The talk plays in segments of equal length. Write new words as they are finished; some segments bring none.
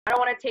I don't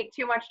want to take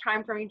too much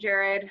time from you,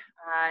 Jared.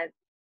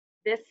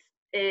 This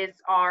is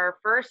our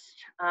first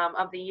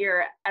of the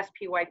year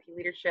SPYP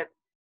Leadership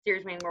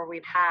Series meeting where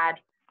we've had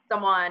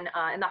someone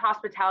in the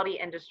hospitality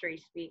industry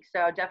speak.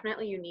 So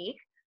definitely unique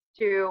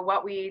to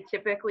what we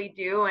typically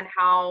do and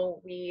how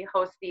we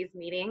host these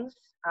meetings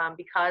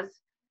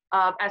because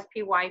of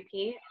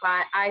SPYP.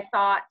 But I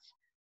thought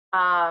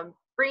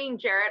bringing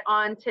Jarrett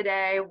on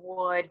today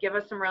would give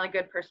us some really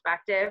good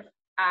perspective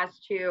as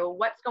to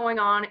what's going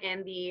on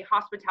in the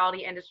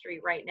hospitality industry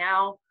right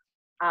now,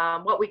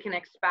 what we can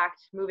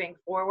expect moving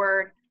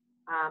forward,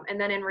 and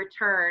then in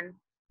return,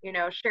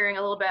 sharing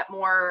a little bit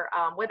more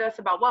with us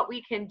about what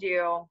we can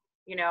do,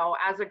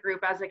 as a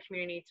group, as a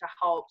community to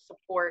help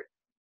support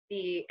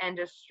the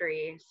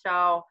industry.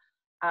 So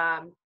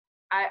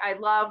I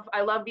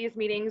love these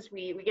meetings.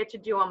 We get to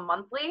do them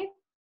monthly,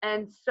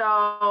 and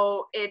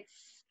so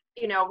it's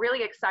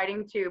really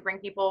exciting to bring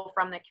people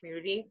from the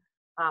community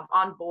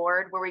on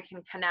board where we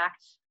can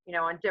connect,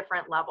 on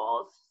different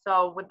levels.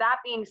 So with that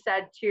being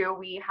said too,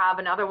 we have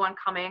another one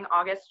coming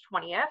August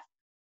 20th,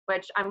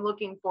 which I'm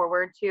looking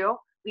forward to.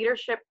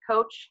 Leadership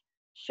coach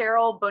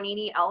Cheryl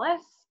Bonini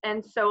Ellis.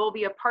 And so it'll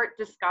be a part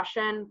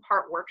discussion,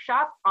 part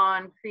workshop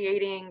on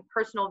creating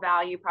personal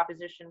value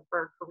proposition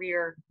for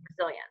career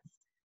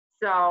resilience.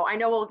 So I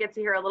know we'll get to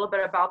hear a little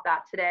bit about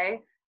that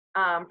today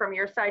from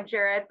your side,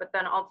 Jared, but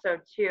then also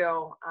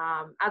too,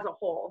 as a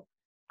whole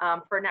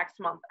for next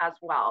month as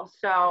well.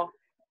 So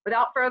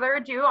without further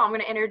ado, I'm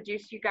going to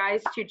introduce you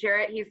guys to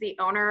Jarrett. He's the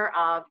owner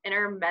of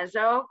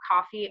Intermezzo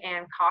Coffee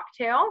and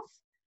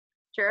Cocktails.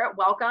 Jarrett,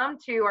 welcome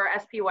to our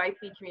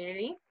SPYP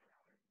community.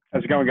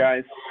 How's it going,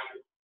 guys?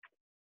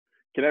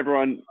 Can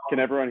everyone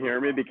hear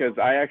me? Because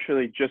I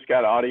actually just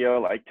got audio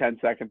like 10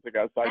 seconds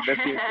ago, so I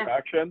missed the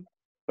introduction,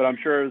 but I'm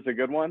sure it was a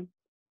good one.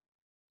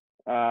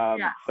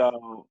 Yes.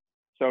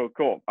 So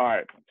cool. All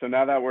right. So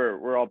now that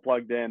we're all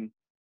plugged in,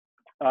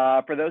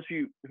 for those of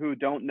you who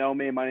don't know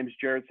me, my name is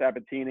Jarrett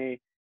Sabatini.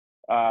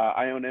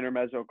 I own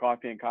Intermezzo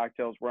Coffee and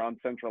Cocktails. We're on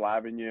Central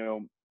Avenue.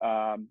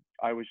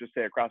 I was just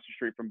across the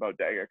street from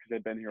Bodega because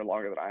they've been here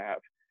longer than I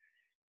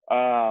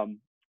have.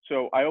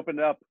 So I opened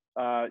up.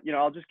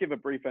 I'll just give a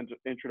brief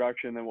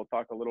introduction, and we'll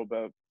talk a little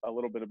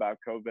bit about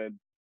COVID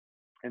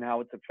and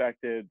how it's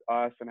affected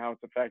us and how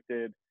it's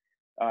affected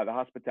the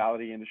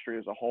hospitality industry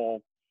as a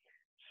whole.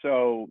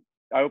 So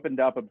I opened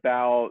up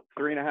about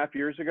 3.5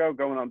 years ago,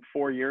 going on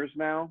 4 years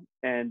now.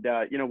 And,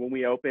 when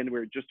we opened, we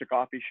were just a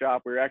coffee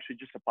shop. We were actually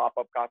just a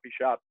pop-up coffee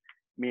shop,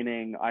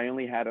 meaning I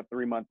only had a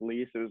 3-month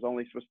lease. It was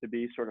only supposed to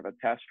be sort of a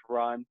test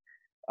run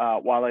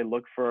while I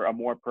looked for a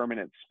more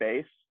permanent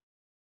space.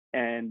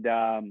 And,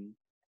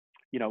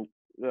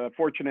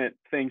 fortunate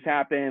things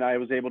happened. I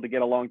was able to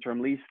get a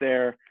long-term lease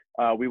there.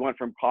 We went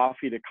from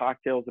coffee to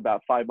cocktails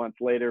about 5 months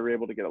later. We were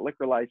able to get a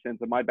liquor license.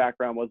 And my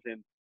background was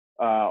in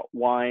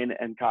wine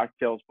and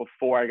cocktails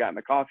before I got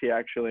into coffee,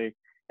 actually.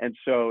 And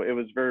so it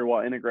was very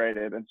well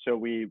integrated. And so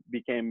we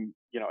became,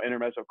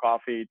 Intermezzo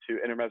Coffee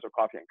to Intermezzo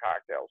Coffee and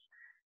Cocktails.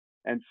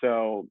 And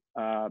so,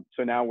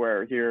 so now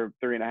we're here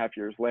 3.5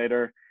 years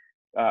later.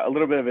 A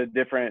little bit of a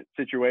different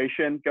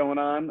situation going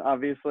on,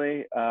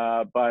 obviously,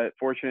 but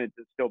fortunate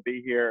to still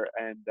be here.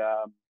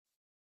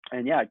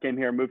 And yeah, I came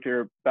here, moved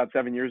here about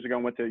 7 years ago,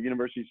 and went to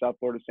University of South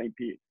Florida, St.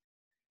 Pete.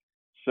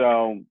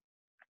 So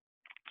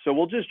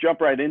we'll just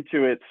jump right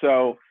into it.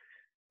 So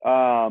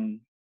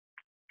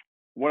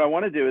what I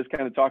want to do is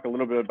kind of talk a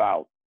little bit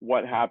about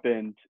what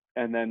happened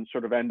and then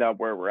sort of end up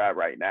where we're at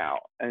right now.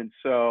 And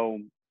so,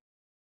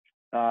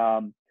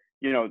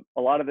 a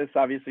lot of this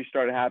obviously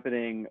started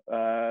happening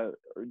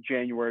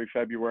January,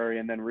 February,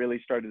 and then really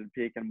started to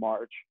peak in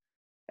March.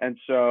 And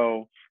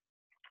so,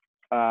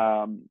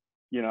 I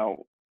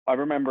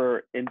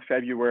remember in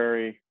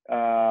February,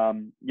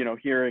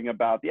 hearing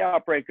about the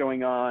outbreak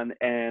going on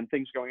and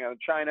things going on in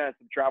China,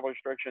 some travel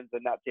restrictions,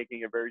 and not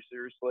taking it very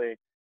seriously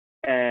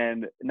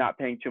and not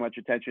paying too much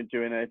attention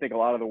to it. And I think a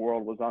lot of the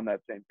world was on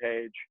that same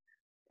page.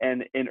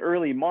 And in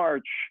early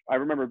March, I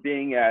remember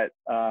being at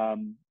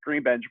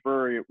Green Bench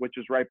Brewery, which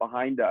is right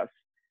behind us.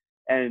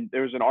 And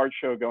there was an art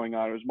show going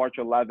on. It was March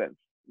 11th.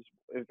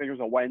 I think it was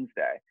a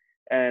Wednesday.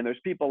 And there's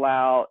people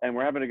out and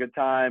we're having a good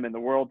time and the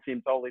world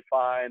seemed totally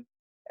fine.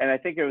 And I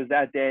think it was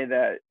that day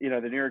that,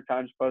 the New York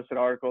Times posted an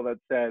article that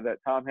said that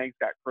Tom Hanks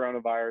got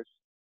coronavirus.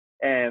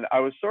 And I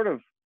was sort of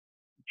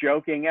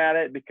joking at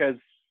it because,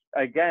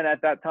 again,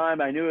 at that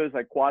time, I knew it was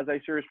like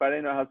quasi-serious, but I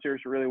didn't know how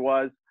serious it really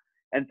was.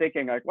 And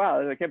thinking like,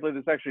 wow, I can't believe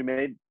this actually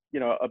made,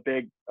 a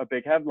big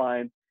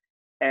headline.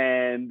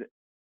 And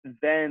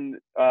then,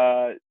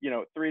 3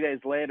 days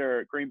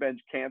later, Green Bench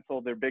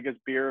canceled their biggest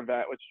beer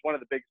event, which is one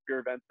of the biggest beer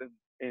events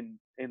in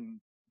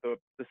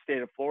the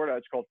state of Florida.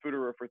 It's called Food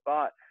for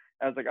Thought.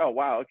 I was like, oh,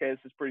 wow, okay, this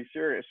is pretty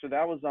serious. So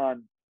that was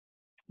on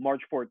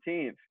March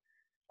 14th.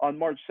 On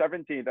March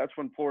 17th, that's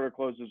when Florida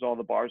closes all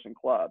the bars and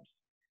clubs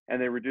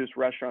and they reduce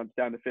restaurants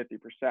down to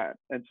 50%.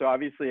 And so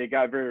obviously it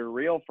got very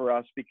real for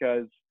us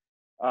because,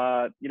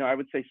 I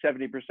would say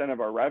 70%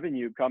 of our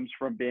revenue comes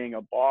from being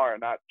a bar,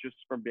 not just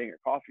from being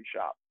a coffee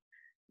shop.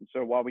 And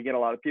so while we get a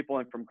lot of people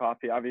in from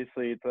coffee,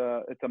 obviously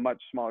it's a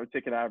much smaller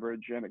ticket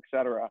average and et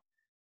cetera.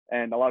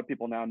 And a lot of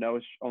people now know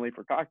it's only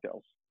for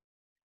cocktails.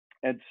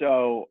 And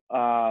so,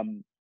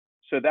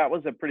 so that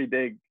was a pretty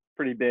big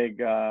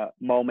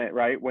moment,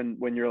 right?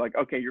 When you're like,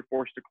 okay, you're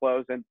forced to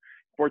close. And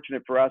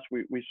fortunate for us,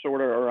 we sort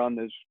of are on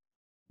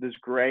this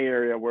gray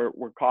area where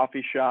we're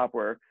coffee shop,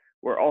 we're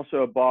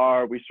also a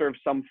bar, we serve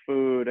some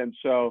food. And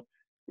so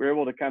we're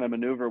able to kind of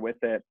maneuver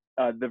with it.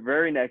 The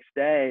very next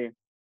day,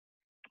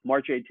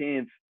 March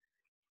 18th,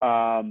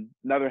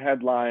 another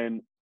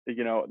headline,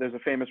 you know, there's a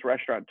famous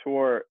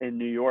restaurateur in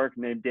New York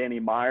named Danny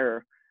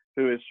Meyer,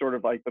 who is sort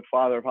of like the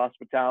father of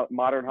hospitality,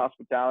 modern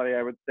hospitality,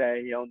 I would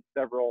say. He owns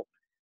several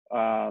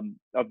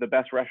of the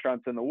best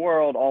restaurants in the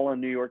world, all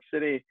in New York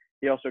City.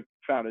 He also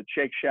founded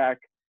Shake Shack,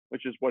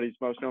 which is what he's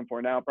most known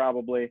for now,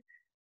 probably.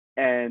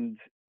 And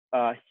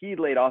he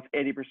laid off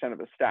 80% of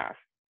his staff,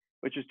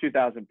 which is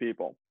 2,000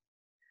 people.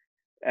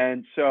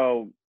 And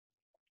so,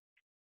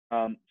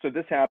 so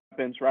this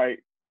happens, right?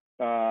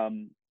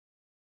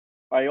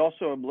 I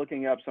also am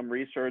looking up some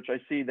research. I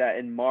see that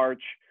in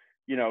March,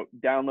 you know,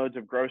 downloads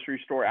of grocery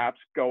store apps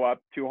go up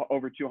to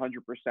over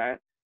 200%.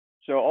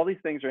 So all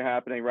these things are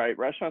happening, right?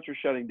 Restaurants are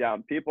shutting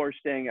down. People are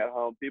staying at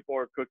home. People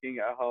are cooking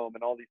at home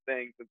and all these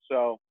things. And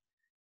so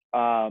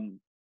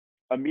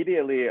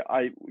immediately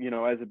you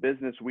know, as a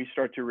business, we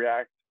start to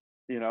react,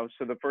 you know.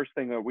 So the first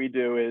thing that we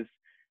do is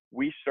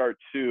we start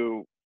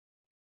to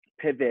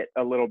pivot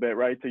a little bit,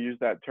 right? To use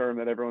that term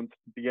that everyone's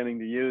beginning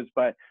to use,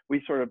 but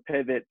we sort of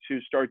pivot to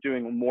start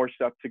doing more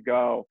stuff to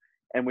go.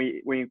 And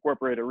we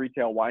incorporate a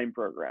retail wine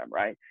program,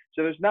 right?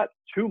 So there's not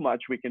too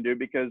much we can do,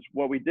 because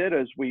what we did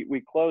is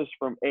we closed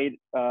from 8,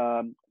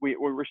 we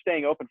were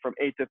staying open from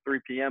 8 to 3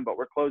 p.m., but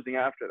we're closing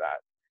after that.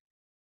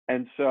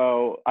 And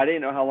so I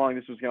didn't know how long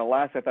this was going to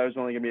last. I thought it was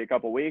only going to be a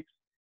couple of weeks.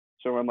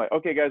 So I'm like,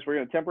 okay, guys, we're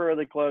going to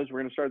temporarily close.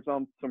 We're going to start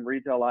selling some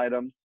retail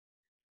items.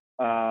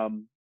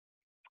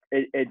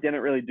 It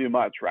didn't really do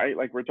much, right?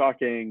 Like we're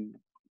talking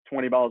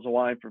 20 bottles of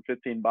wine for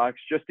 $15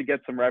 just to get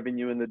some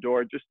revenue in the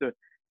door, just to,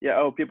 yeah,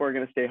 oh, people are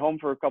going to stay home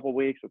for a couple of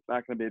weeks. It's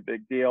not going to be a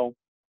big deal.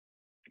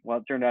 Well,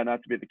 it turned out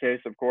not to be the case,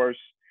 of course.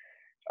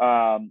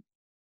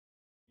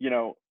 You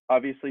know,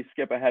 obviously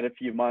skip ahead a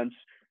few months.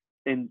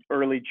 In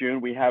early June,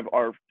 we have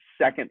our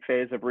second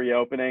phase of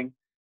reopening.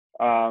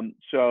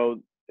 So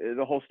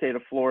the whole state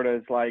of Florida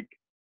is like,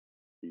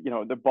 you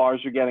know, the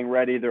bars are getting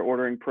ready. They're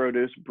ordering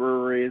produce,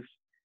 breweries.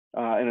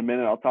 In a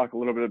minute, I'll talk a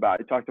little bit about,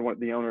 I talked to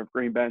the owner of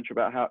Green Bench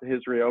about how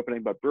his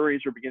reopening, but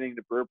breweries are beginning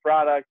to brew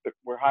product.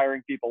 We're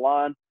hiring people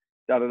on,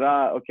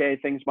 Okay,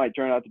 things might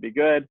turn out to be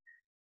good.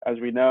 As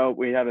we know,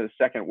 we had a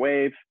second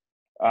wave.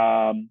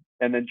 And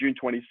then June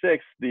 26th,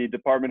 the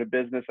Department of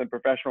Business and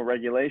Professional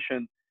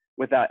Regulation,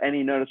 without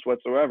any notice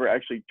whatsoever,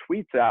 actually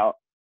tweets out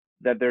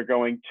that they're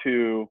going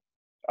to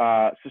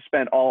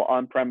suspend all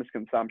on-premise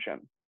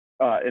consumption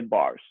in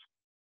bars.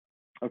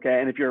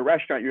 Okay, and if you're a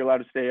restaurant, you're allowed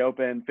to stay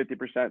open,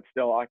 50%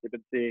 still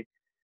occupancy.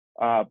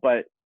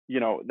 But you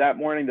know, that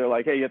morning they're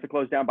like, hey, you have to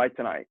close down by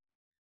tonight.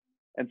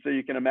 And so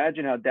you can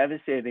imagine how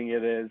devastating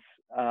it is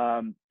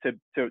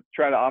to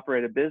try to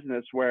operate a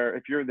business where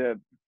if you're the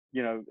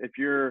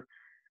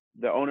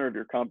owner of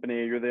your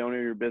company, you're the owner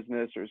of your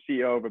business or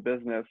CEO of a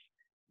business,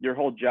 your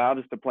whole job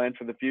is to plan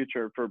for the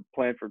future,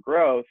 plan for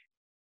growth.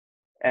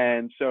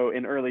 And so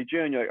in early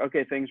June, you're like,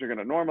 okay, things are going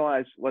to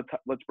normalize.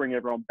 Let's bring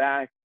everyone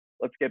back.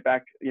 Let's get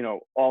back, you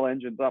know, all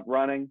engines up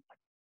running.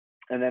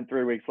 And then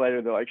 3 weeks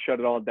later, they're like, shut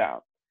it all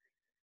down,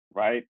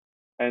 right?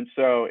 And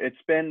so it's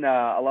been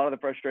a lot of the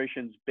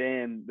frustration's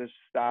been this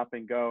stop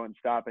and go and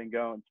stop and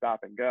go and stop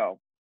and go.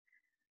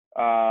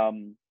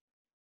 And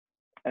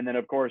then,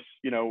 of course,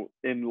 you know,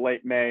 in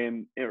late May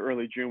and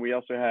early June, we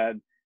also had,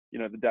 you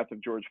know, the death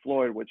of George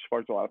Floyd, which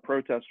sparked a lot of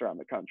protests around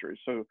the country.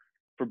 So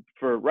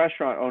for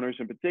restaurant owners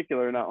in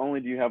particular, not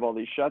only do you have all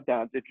these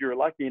shutdowns, if you're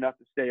lucky enough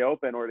to stay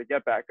open or to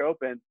get back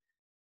open,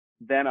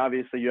 then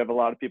obviously you have a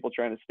lot of people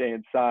trying to stay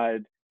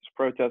inside. There's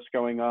protests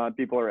going on.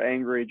 People are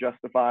angry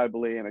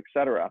justifiably, and et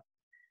cetera.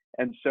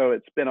 And so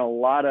it's been a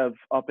lot of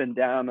up and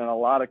down and a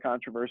lot of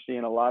controversy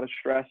and a lot of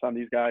stress on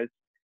these guys.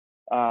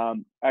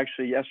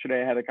 Actually,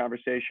 yesterday I had a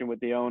conversation with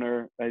the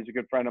owner. He's a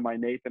good friend of mine,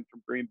 Nathan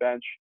from Green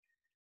Bench.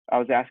 I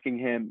was asking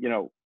him, you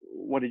know,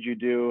 what did you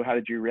do? How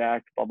did you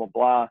react? Blah, blah,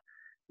 blah.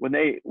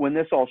 When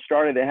this all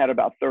started, they had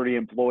about 30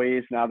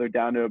 employees. Now they're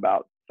down to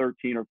about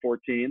 13 or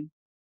 14.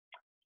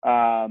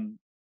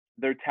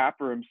 Their tap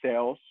room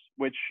sales,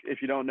 which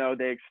if you don't know,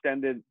 they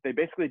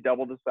basically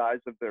doubled the size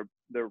of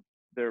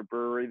their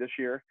brewery this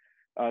year.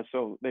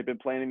 So they've been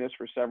planning this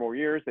for several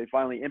years. They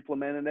finally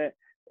implemented it.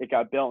 It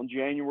got built in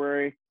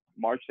January.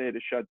 March they had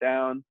to shut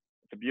down.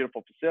 It's a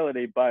beautiful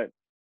facility, but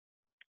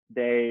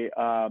their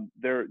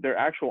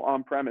actual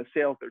on-premise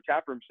sales, their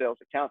taproom sales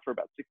account for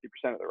about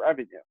 60% of their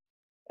revenue.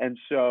 And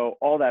so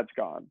all that's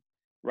gone,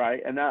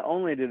 right? And not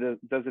only does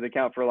it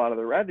account for a lot of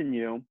the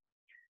revenue,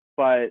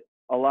 but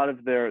a lot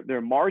of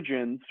their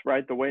margins,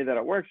 right? The way that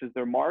it works is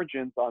their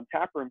margins on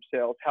taproom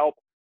sales help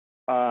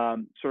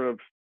sort of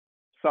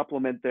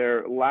supplement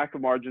their lack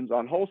of margins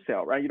on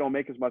wholesale, right? You don't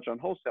make as much on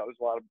wholesale. There's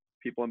a lot of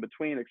people in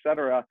between, et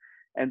cetera.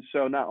 And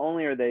so not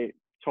only are they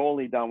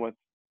totally done with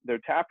their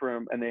tap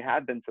room, and they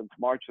had been since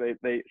March,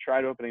 they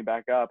tried opening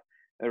back up.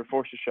 They were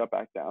forced to shut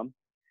back down.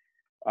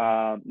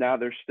 Now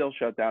they're still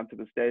shut down to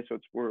this day. So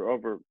we're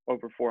over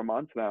 4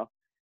 months now.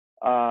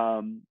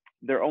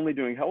 They're only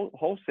doing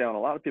wholesale. And a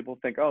lot of people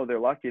think, oh, they're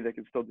lucky they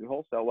can still do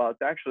wholesale. Well,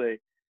 it's actually,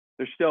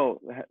 they're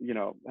still,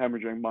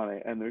 hemorrhaging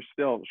money, and they're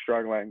still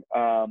struggling.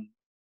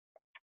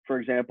 For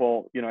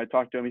example, I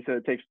talked to him, he said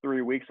it takes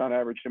 3 weeks on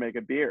average to make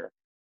a beer.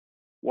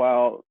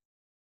 Well,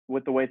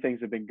 with the way things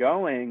have been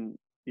going,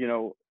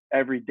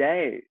 every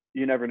day,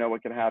 you never know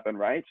what can happen,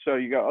 right? So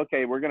you go,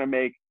 okay, we're going to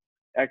make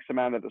X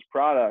amount of this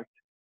product.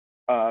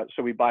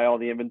 So we buy all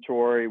the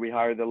inventory, we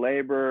hire the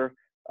labor,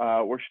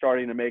 we're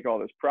starting to make all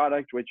this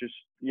product, which is,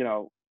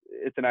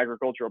 it's an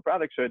agricultural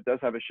product, so it does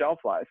have a shelf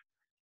life.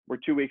 We're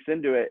 2 weeks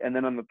into it, and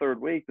then on the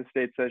third week, the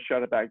state says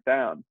shut it back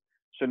down.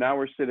 So now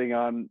we're sitting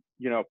on,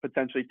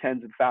 potentially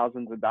tens of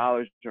thousands of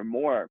dollars or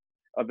more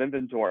of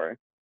inventory.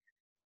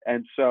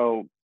 And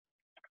so,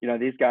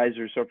 these guys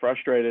are so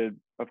frustrated,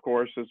 of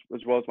course,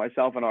 as well as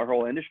myself and our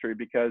whole industry,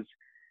 because,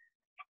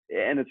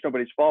 and it's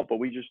nobody's fault, but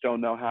we just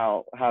don't know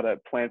how to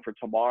plan for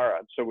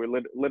tomorrow. So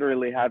we're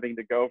literally having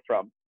to go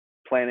from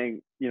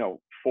planning,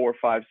 4,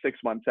 5, 6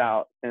 months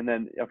out. And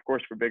then, of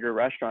course, for bigger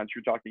restaurants,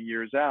 you're talking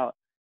years out,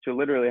 to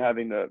literally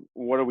having to,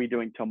 what are we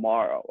doing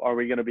tomorrow? Are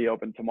we going to be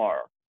open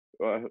tomorrow?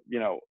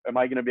 Am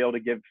I going to be able to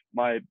give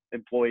my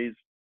employees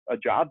a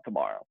job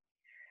tomorrow?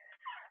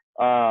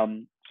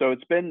 So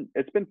it's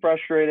been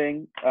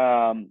frustrating,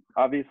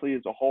 obviously,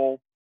 as a whole.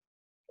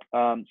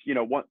 Some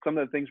of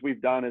the things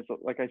we've done is,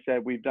 like I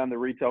said, we've done the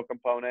retail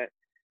component.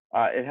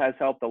 It has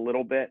helped a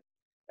little bit.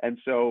 And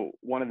so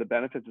one of the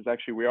benefits is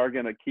actually we are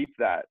going to keep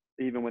that.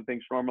 Even when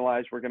things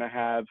normalize, we're going to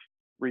have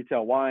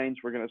retail wines.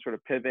 We're going to sort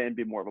of pivot and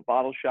be more of a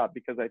bottle shop,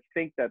 because I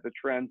think that the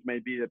trends may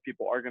be that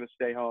people are going to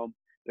stay home.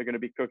 They're going to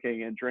be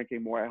cooking and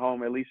drinking more at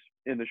home, at least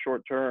in the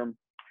short term.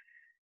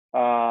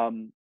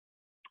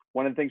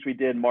 One of the things we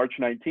did March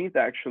 19th,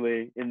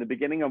 actually, in the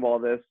beginning of all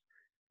this,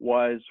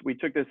 was we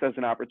took this as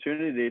an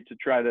opportunity to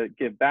try to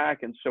give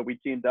back. And so we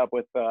teamed up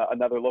with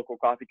another local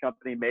coffee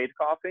company, Made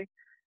Coffee.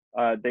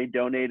 They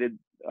donated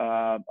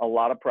a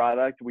lot of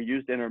product. We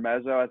used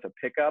Intermezzo as a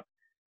pickup.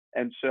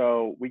 And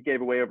so we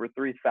gave away over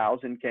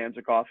 3,000 cans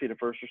of coffee to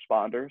first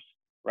responders,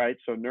 right?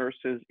 So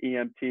nurses,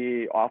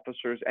 EMT,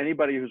 officers,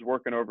 anybody who's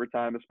working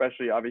overtime,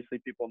 especially obviously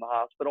people in the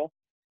hospital.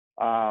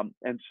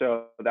 And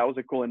so that was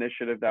a cool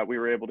initiative that we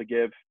were able to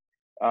give.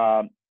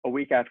 A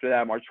week after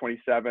that, March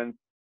 27th,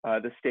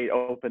 the state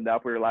opened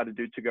up. We were allowed to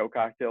do to-go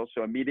cocktails.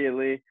 So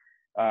immediately,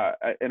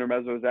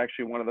 Intermezzo was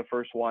actually one of the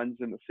first ones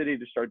in the city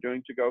to start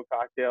doing to-go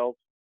cocktails.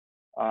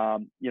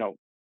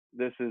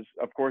 This is,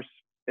 of course,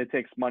 it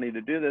takes money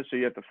to do this. So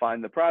you have to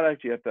find the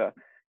product, you have to,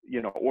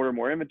 order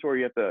more inventory,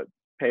 you have to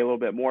pay a little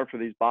bit more for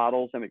these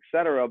bottles and et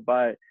cetera.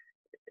 But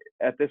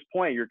at this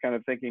point, you're kind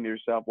of thinking to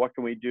yourself, what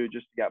can we do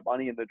just to get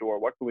money in the door?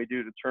 What can we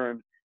do to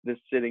turn this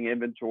sitting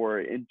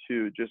inventory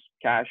into just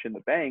cash in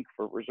the bank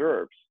for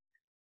reserves?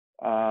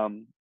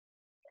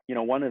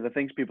 One of the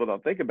things people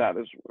don't think about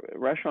is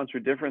restaurants are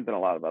different than a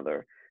lot of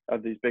other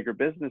of these bigger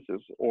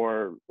businesses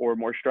or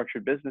more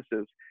structured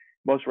businesses.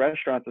 Most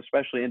restaurants,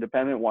 especially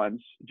independent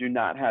ones, do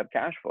not have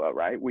cash flow,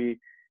 right?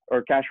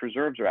 Or cash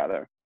reserves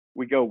rather.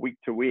 We go week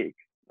to week,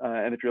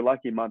 and if you're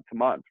lucky, month to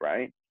month,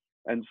 right?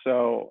 And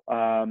so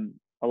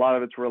a lot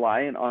of it's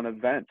reliant on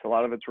events. A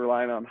lot of it's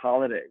reliant on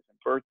holidays and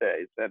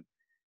birthdays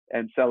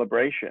and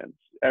celebrations.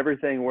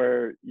 Everything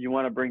where you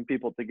want to bring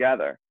people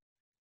together.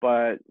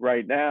 But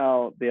right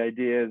now, the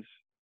idea is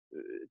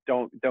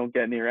don't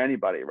get near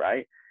anybody,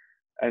 right?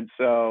 And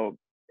so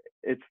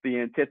it's the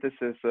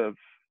antithesis of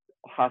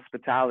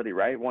hospitality,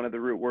 right? One of the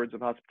root words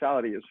of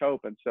hospitality is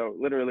hope. And so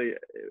literally,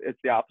 it's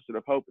the opposite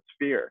of hope. It's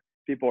fear.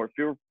 People are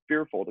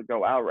fearful to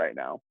go out right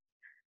now.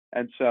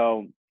 And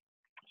so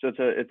it's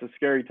a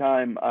scary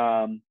time.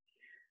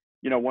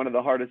 One of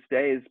the hardest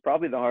days,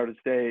 probably the hardest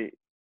day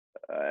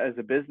as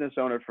a business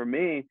owner for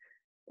me,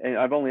 and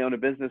I've only owned a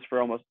business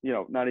for almost,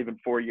 not even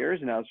 4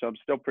 years now, so I'm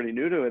still pretty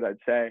new to it, I'd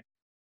say,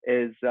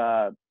 is,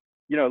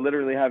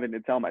 literally having to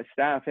tell my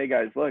staff, hey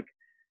guys, look,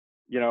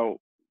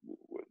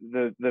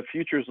 the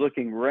future's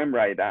looking grim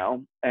right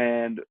now,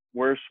 and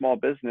we're a small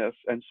business.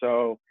 And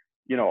so,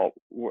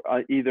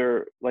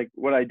 either like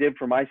what I did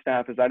for my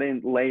staff is I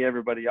didn't lay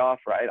everybody off,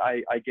 right?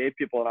 I gave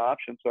people an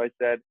option. So I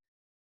said,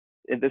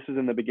 and this is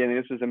in the beginning,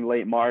 this is in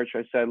late March,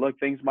 I said, look,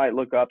 things might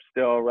look up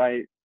still,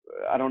 right?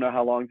 I don't know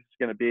how long this is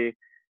going to be.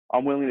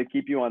 I'm willing to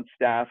keep you on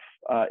staff.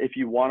 If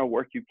you want to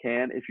work, you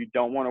can. If you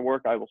don't want to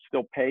work, I will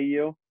still pay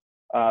you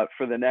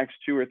for the next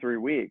 2 or 3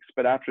 weeks.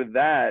 But after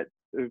that,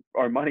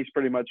 our money's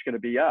pretty much going to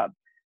be up.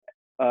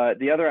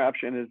 The other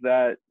option is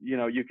that,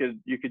 you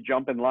could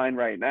jump in line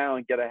right now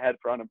and get ahead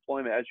for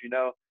unemployment. As you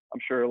know,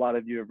 I'm sure a lot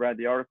of you have read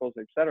the articles,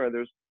 et cetera.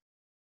 There's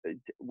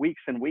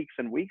weeks and weeks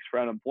and weeks for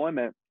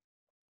unemployment.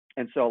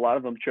 And so a lot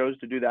of them chose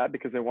to do that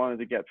because they wanted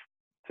to get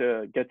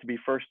to be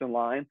first in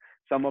line.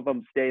 Some of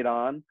them stayed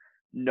on.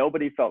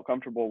 Nobody felt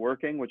comfortable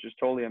working, which is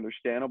totally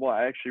understandable.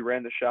 I actually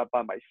ran the shop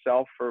by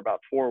myself for about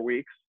 4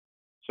 weeks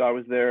So I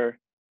was there,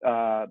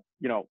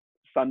 you know,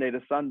 Sunday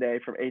to Sunday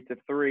from 8 to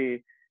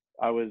 3.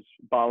 I was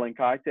bottling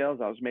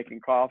cocktails. I was making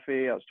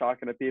coffee. I was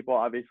talking to people.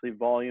 Obviously,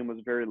 volume was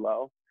very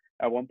low.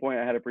 At one point,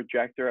 I had a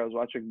projector. I was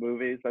watching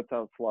movies. That's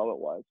how slow it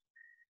was.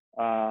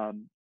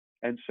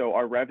 And so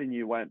our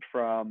revenue went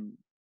from,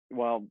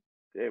 well,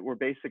 we're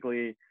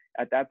basically,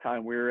 at that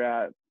time, we were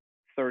at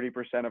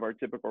 30% of our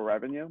typical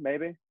revenue,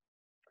 maybe.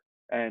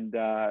 And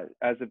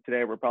as of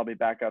today, we're probably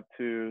back up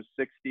to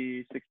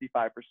 60,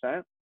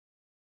 65%.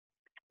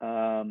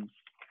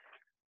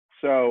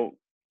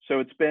 So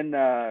it's been,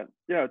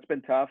 you know, it's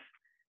been tough.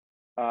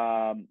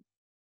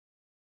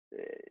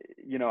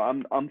 You know,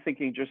 I'm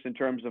thinking just in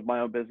terms of my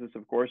own business,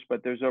 of course,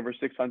 but there's over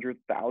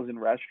 600,000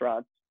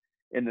 restaurants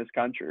in this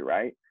country,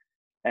 right?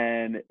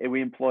 And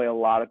we employ a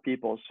lot of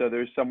people. So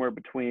there's somewhere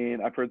between,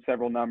 I've heard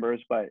several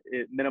numbers, but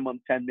minimum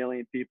 10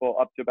 million people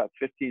up to about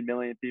 15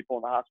 million people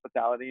in the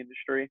hospitality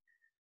industry,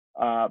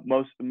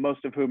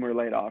 most of whom are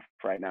laid off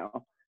right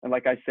now. And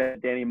like I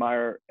said, Danny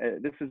Meyer,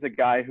 this is a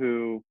guy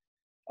who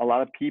a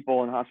lot of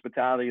people in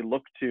hospitality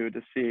look to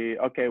see,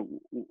 okay,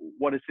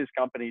 what is his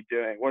company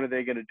doing? What are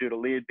they going to do to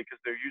lead? Because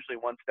they're usually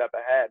one step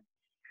ahead.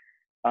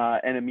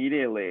 And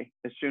immediately,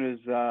 as soon as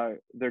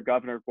their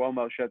governor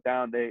Cuomo shut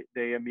down,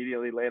 they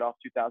immediately laid off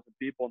 2,000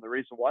 people. And the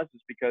reason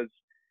is because,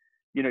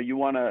 you know, you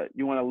want to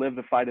live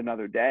to fight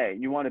another day.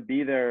 You want to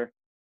be there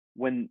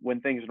when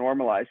things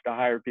normalize to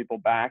hire people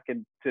back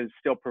and to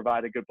still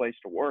provide a good place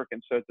to work.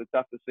 And so it's a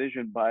tough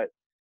decision, but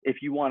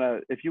if you want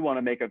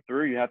to make it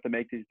through, you have to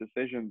make these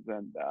decisions.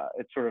 And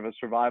it's sort of a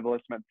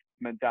survivalist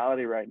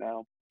mentality right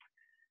now.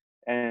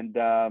 And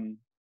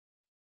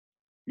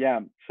yeah,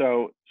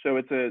 so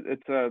it's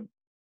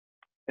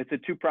a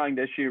two-pronged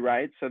issue,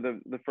 right? So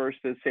the first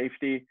is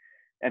safety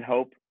and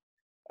hope,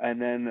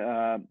 and then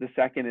the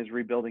second is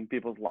rebuilding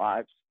people's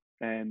lives,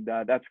 and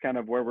that's kind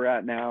of where we're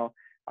at now.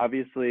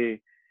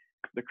 Obviously,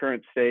 the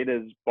current state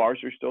is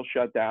bars are still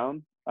shut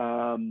down.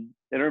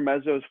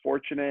 Intermezzo is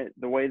fortunate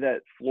the way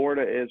that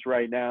Florida is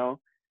right now.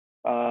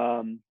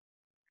 Well,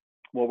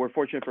 we're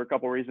fortunate for a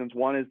couple of reasons.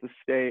 One is the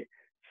state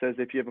says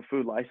if you have a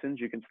food license,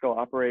 you can still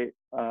operate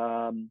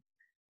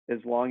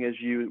as long as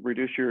you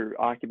reduce your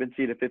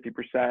occupancy to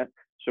 50%.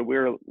 So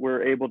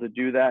we're able to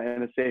do that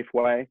in a safe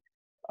way.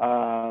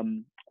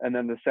 And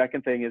then the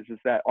second thing is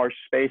that our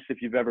space,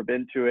 if you've ever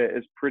been to it,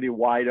 is pretty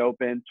wide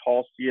open,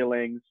 tall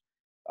ceilings,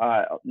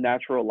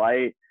 natural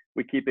light.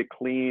 We keep it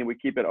clean. We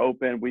keep it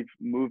open. We've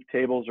moved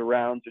tables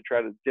around to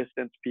try to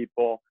distance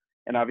people.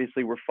 And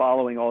obviously, we're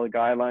following all the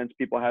guidelines.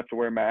 People have to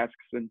wear masks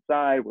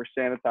inside. We're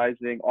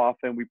sanitizing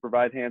often. We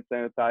provide hand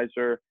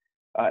sanitizer,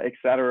 et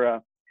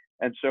cetera.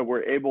 And so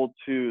we're able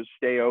to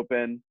stay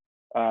open,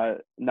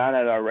 not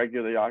at our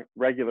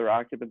regular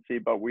occupancy,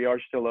 but we are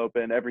still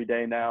open every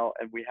day now.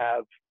 And we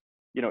have,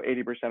 you know,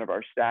 80% of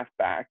our staff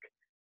back.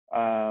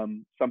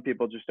 Some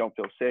people just don't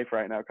feel safe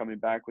right now coming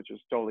back, which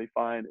is totally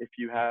fine if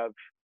you have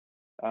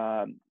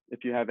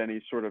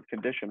any sort of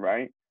condition,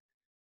 right?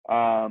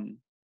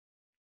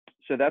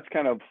 So that's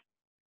kind of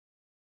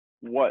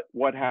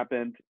what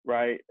happened,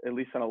 right? At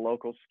least on a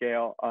local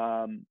scale.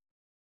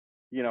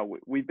 You know,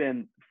 we've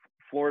been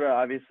Florida,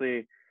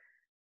 obviously,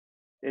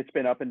 it's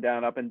been up and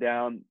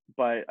down,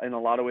 but in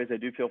a lot of ways, I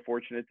do feel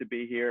fortunate to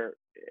be here.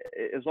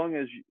 As long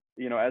as,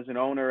 you know, as an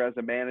owner, as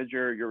a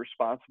manager, you're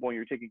responsible and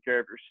you're taking care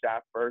of your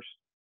staff first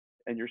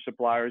and your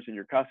suppliers and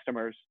your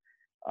customers,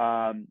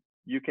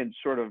 you can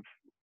sort of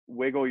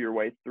wiggle your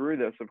way through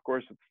this. Of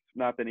course, it's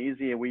not been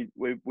easy, and we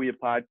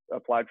applied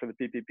for the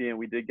PPP, and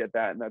we did get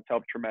that, and that's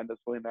helped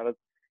tremendously, and that has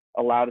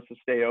allowed us to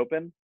stay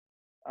open.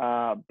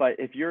 But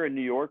if you're in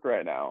New York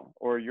right now,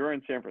 or you're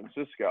in San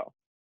Francisco,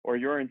 or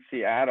you're in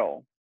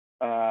Seattle,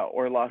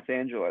 or Los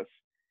Angeles,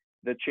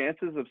 the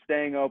chances of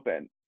staying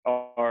open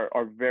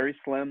are very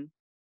slim,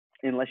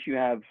 unless you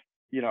have,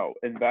 you know,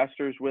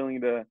 investors willing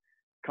to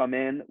come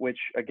in, which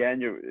again,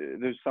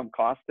 there's some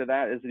cost to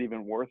that. Is it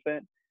even worth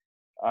it?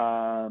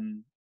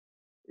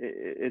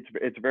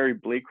 It's very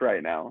bleak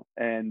right now,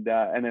 and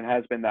it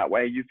has been that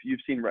way.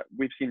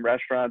 We've seen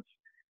restaurants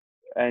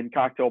and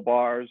cocktail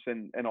bars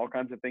and all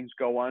kinds of things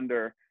go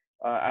under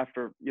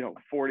after, you know,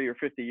 40 or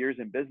 50 years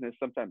in business,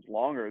 sometimes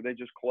longer. They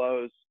just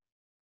close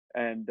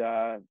and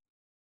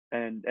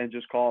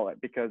just call it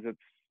because it's,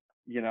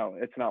 you know,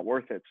 it's not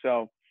worth it.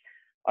 So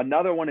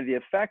another one of the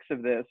effects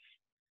of this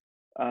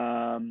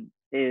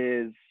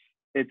is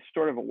it's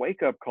sort of a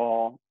wake-up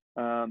call.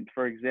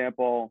 For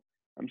example,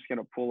 I'm just going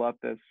to pull up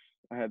this.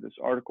 I had this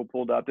article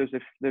pulled up. There's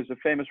a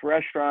famous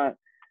restaurant,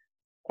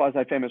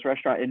 quasi-famous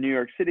restaurant in New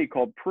York City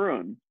called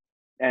Prune,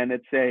 and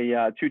it's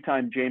a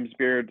two-time James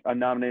Beard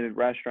nominated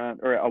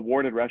restaurant, or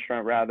awarded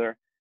restaurant rather.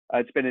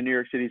 It's been in New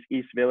York City's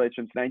East Village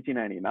since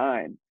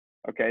 1999.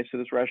 Okay, so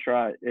this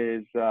restaurant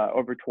is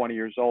over 20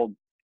 years old,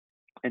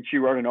 and she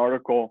wrote an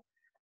article.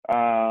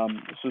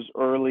 This was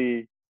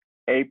early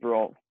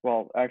April,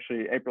 well,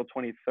 actually April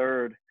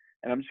 23rd,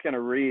 and I'm just going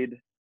to read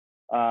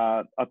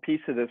a piece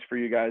of this for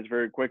you guys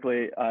very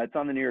quickly. It's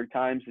on the New York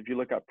Times. If you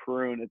look up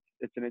Prune,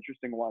 it's an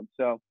interesting one.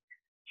 So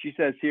she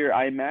says here,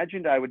 I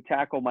imagined I would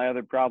tackle my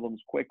other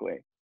problems quickly.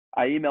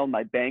 I emailed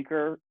my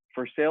banker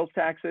for sales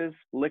taxes,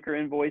 liquor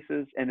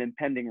invoices, and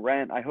impending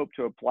rent. I hope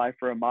to apply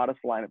for a modest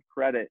line of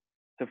credit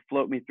to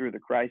float me through the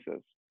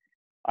crisis.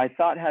 I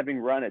thought having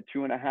run a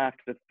 $2.5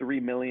 to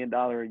 $3 million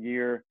a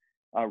year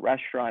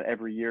restaurant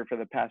every year for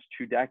the past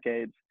 2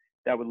 decades,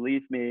 that would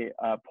leave me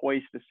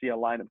poised to see a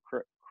line of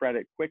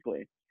credit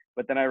quickly.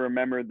 But then I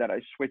remembered that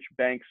I switched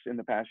banks in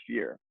the past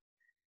year.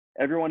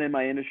 Everyone in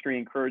my industry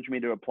encouraged me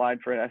to apply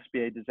for an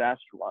SBA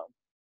disaster loan.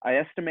 I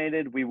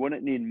estimated we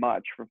wouldn't need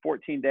much. For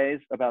 14 days,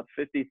 about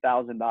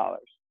 $50,000.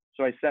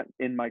 So I sent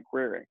in my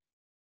query.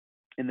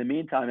 In the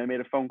meantime, I made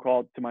a phone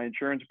call to my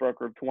insurance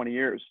broker of 20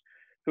 years,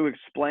 who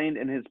explained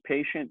in his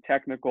patient,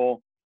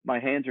 technical, my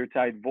hands are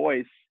tied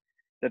voice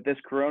that this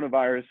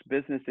coronavirus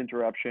business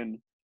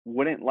interruption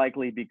wouldn't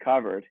likely be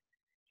covered.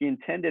 He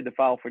intended to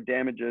file for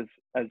damages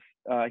as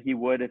he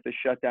would if the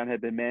shutdown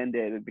had been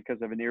mandated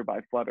because of a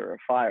nearby flood or a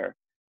fire,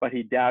 but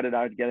he doubted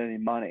I would get any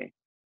money.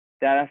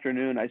 That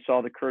afternoon, I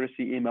saw the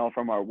courtesy email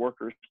from our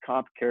workers'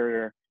 comp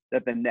carrier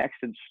that the next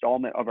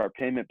installment of our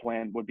payment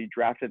plan would be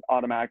drafted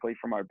automatically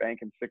from our bank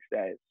in 6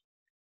 days.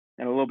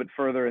 And a little bit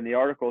further in the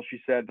article, she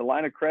said, the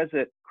line of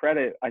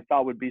credit I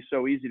thought would be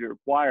so easy to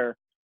acquire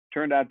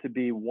turned out to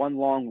be one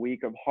long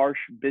week of harsh,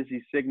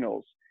 busy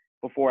signals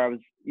before I was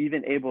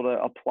even able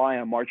to apply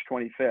on March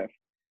 25th.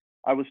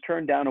 I was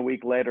turned down a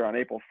week later on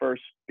April 1st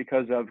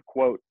because of,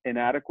 quote,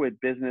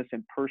 inadequate business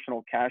and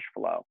personal cash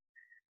flow.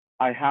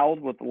 I howled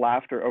with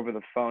laughter over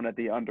the phone at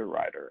the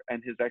underwriter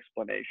and his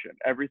explanation.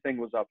 Everything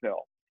was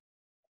uphill.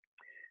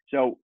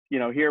 So, you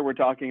know, here we're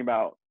talking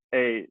about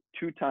a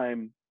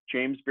 2-time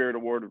James Beard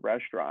Award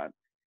restaurant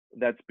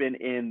that's been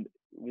in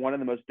one of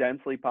the most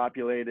densely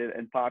populated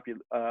and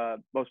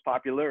most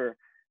popular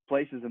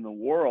places in the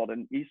world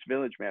in East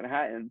Village,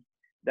 Manhattan,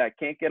 that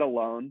can't get a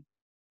loan,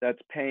 that's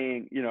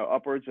paying, you know,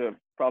 upwards of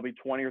probably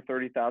 $20,000 or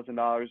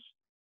 $30,000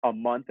 a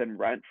month in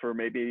rent for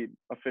maybe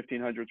a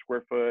 1,500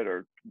 square foot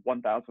or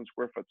 1,000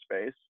 square foot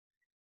space,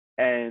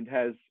 and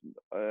has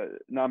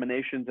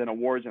nominations and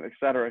awards and et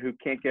cetera, who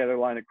can't get a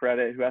line of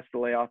credit, who has to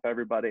lay off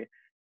everybody,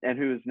 and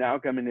who is now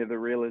coming to the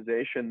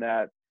realization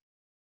that,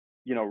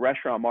 you know,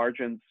 restaurant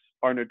margins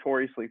are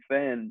notoriously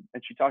thin.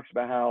 And she talks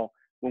about how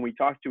when we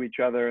talk to each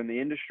other in the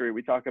industry,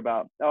 we talk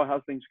about, oh,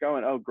 how's things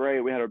going? Oh,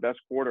 great, we had our best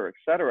quarter, et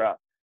cetera.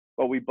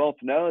 But we both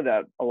know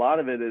that a lot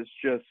of it is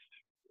just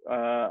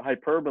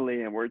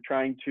hyperbole, and we're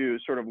trying to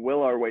sort of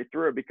will our way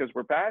through it because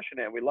we're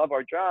passionate and we love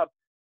our job.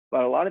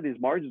 But a lot of these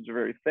margins are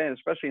very thin,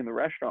 especially in the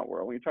restaurant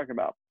world. When you're talking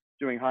about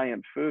doing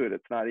high-end food,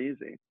 it's not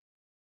easy.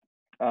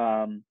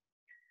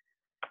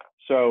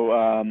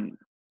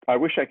 I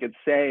wish I could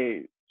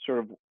say sort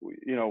of,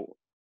 you know,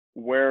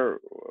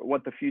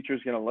 what the future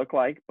is going to look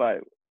like,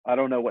 but I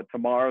don't know what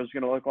tomorrow is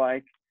going to look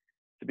like.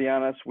 To be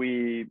honest,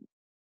 we,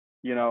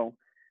 you know,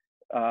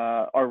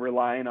 are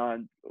relying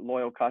on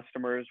loyal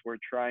customers. We're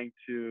trying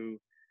to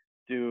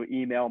do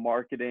email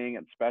marketing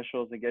and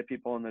specials and get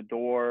people in the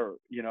door.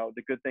 You know,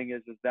 the good thing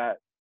is that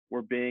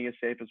we're being as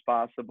safe as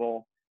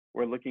possible.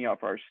 We're looking out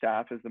for our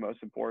staff is the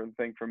most important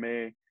thing for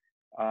me.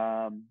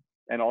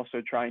 And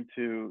also trying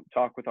to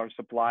talk with our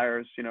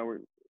suppliers. You know,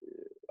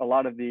 a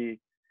lot of the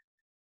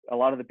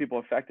people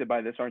affected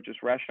by this aren't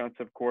just restaurants,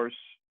 of course,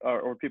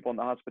 or people in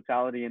the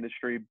hospitality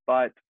industry,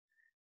 but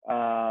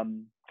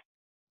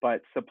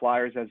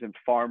suppliers as in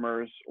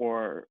farmers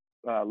or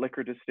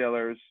liquor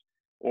distillers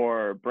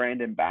or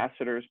brand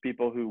ambassadors,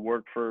 people who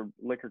work for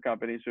liquor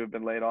companies who have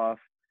been laid off,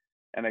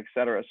 and et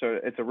cetera. So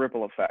it's a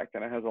ripple effect,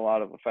 and it has a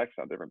lot of effects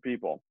on different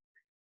people.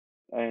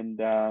 And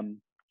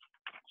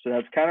so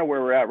that's kind of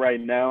where we're at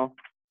right now.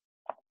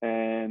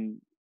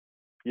 And,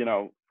 you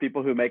know,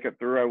 people who make it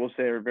through, I will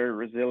say, are very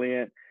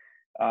resilient.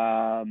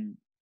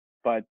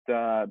 But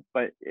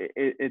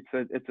it's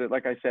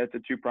like I said, it's a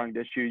two-pronged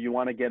issue. You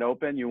want to get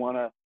open, you want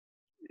to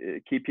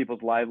keep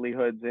people's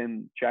livelihoods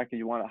in check, and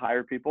you want to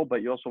hire people, but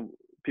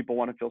people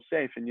want to feel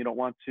safe, and you don't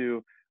want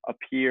to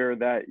appear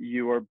that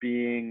you are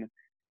being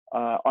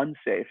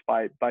unsafe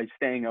by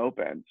staying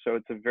open. So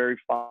it's a very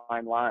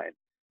fine line.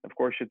 Of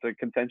course, it's a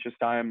contentious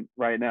time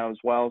right now as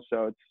well.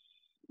 So it's,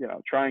 you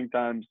know, trying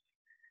times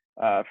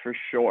for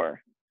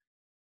sure.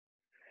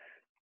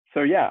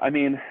 So yeah, I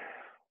mean,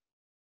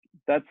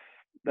 that's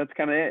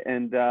kind of it.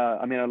 And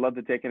I mean, I'd love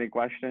to take any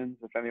questions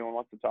if anyone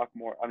wants to talk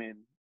more. I mean,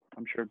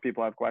 I'm sure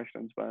people have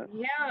questions, but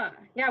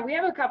yeah, we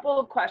have a couple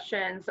of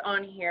questions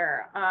on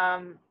here.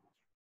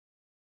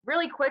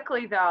 Really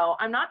quickly though,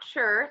 I'm not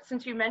sure,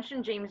 since you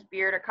mentioned James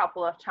Beard a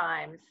couple of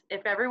times,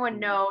 if everyone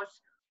knows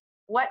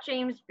what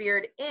James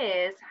Beard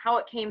is, how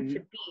it came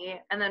to be,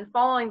 and then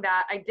following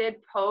that, I did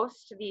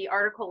post the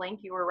article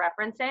link you were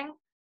referencing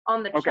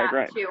on the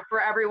chat too,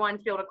 for everyone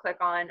to be able to click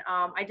on.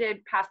 I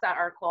did pass that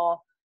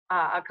article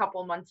a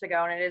couple months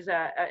ago, and it is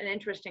an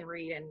interesting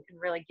read and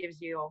really gives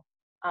you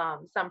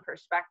some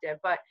perspective.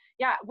 But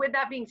yeah, with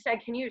that being said,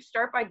 can you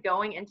start by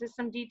going into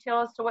some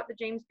details to what the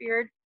James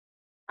Beard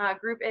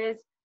group is?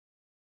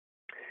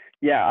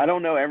 Yeah, I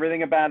don't know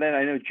everything about it.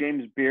 I know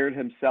James Beard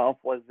himself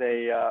was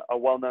a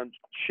well-known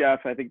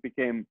chef. I think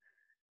became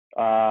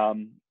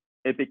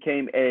it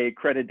became a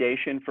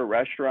accreditation for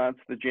restaurants,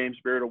 the James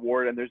Beard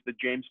Award, and there's the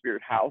James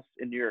Beard House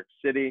in New York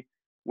City,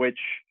 which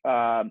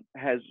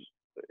has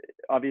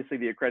obviously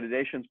the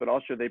accreditations, but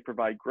also they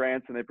provide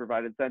grants and they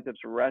provide incentives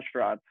for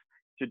restaurants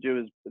to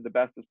do the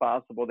best as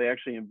possible. They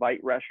actually invite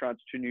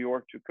restaurants to New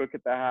York to cook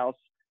at the house.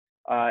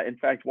 In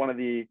fact, one of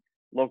the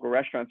local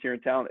restaurants here in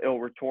town, Il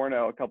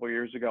Ritorno, a couple of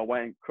years ago,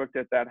 went and cooked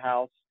at that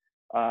house,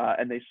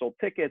 and they sold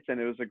tickets,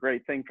 and it was a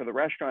great thing for the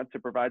restaurant to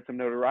provide some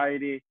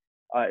notoriety.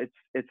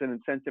 It's an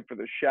incentive for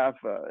the chef,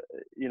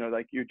 you know,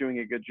 like you're doing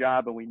a good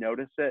job and we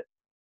notice it.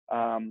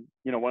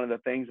 You know, one of the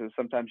things is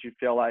sometimes you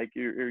feel like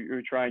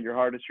you're trying your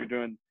hardest, you're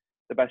doing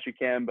the best you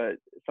can, but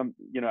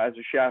you know, as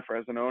a chef or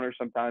as an owner,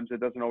 sometimes it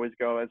doesn't always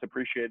go as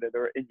appreciated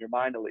or in your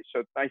mind at least.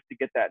 So it's nice to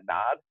get that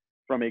nod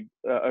from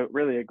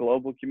really a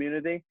global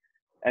community.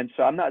 And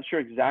so I'm not sure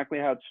exactly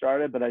how it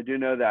started, but I do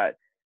know that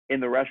in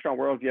the restaurant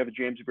world, you have a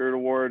James Beard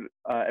Award,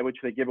 at which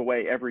they give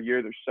away every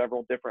year. There's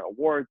several different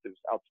awards. There's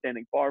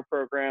Outstanding Bar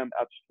Program,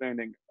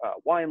 Outstanding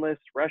Wine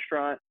List,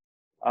 Restaurant.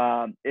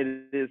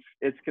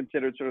 It's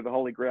considered sort of the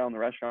holy grail in the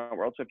restaurant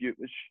world. So if you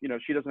know,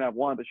 she doesn't have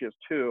one, but she has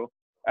two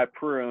at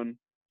Prune,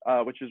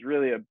 which is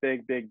really a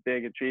big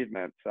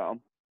achievement. So.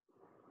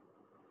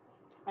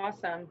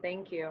 Awesome,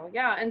 thank you.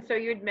 Yeah, and so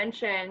you had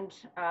mentioned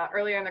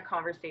earlier in the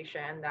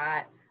conversation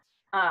that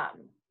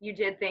you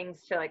did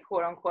things to, like,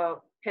 quote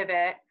unquote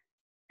pivot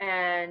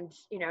and,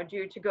 you know,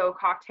 do to-go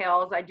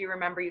cocktails. I do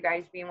remember you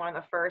guys being one of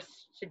the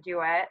first to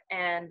do it.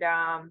 And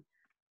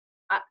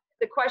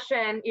the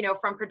question, you know,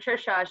 from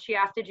Patricia, she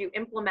asked, did you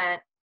implement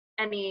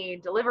any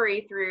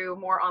delivery through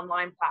more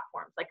online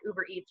platforms like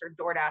Uber Eats or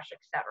DoorDash,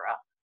 etc.?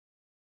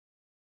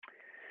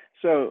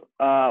 So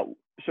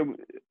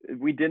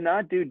we did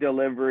not do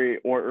delivery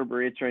or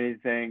Uber Eats or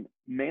anything,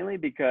 mainly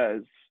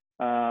because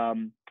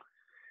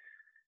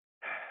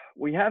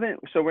we haven't,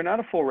 so we're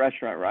not a full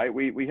restaurant, right?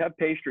 We have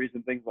pastries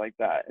and things like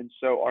that. And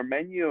so our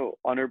menu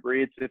on Uber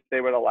Eats, if they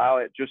would allow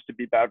it just to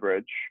be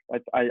beverage,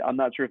 I'm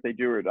not sure if they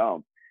do or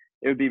don't,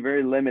 it would be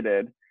very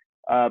limited.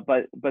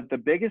 But the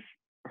biggest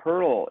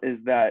hurdle is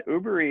that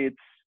Uber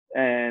Eats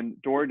and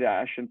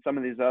DoorDash and some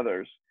of these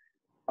others,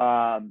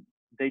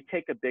 they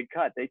take a big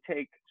cut. They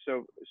take,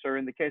 so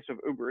in the case of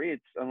Uber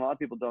Eats, and a lot of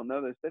people don't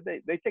know this, that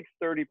they take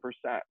 30%.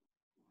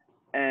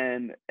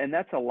 And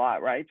that's a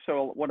lot, right?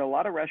 So what a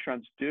lot of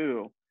restaurants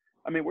do,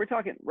 I mean, we're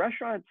talking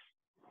restaurants,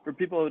 for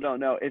people who don't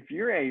know, if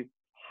you're a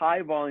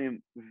high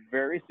volume,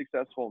 very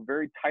successful,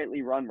 very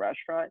tightly run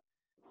restaurant,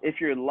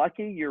 if you're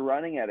lucky, you're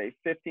running at a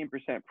 15%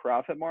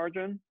 profit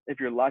margin.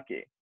 If you're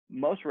lucky,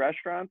 most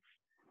restaurants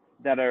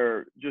that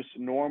are just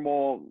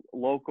normal,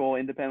 local,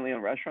 independently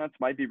owned restaurants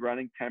might be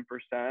running 10%.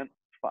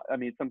 I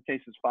mean, in some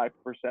cases, 5%.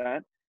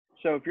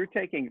 So if you're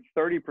taking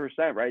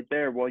 30% right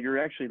there, well, you're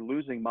actually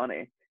losing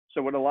money.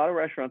 So what a lot of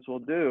restaurants will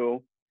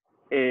do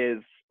is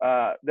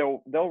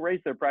they'll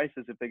raise their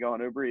prices if they go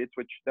on Uber Eats,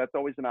 which that's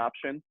always an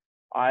option.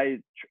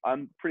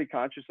 I'm pretty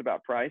conscious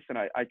about price, and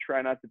I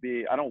try not to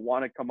be, I don't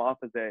want to come off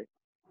as a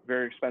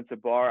very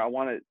expensive bar. I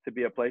want it to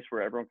be a place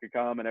where everyone could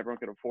come and everyone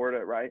could afford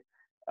it, right?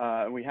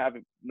 And we have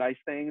nice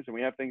things, and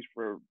we have things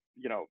for,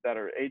 you know, that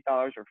are $8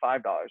 or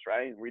 $5,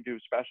 right? And we do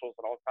specials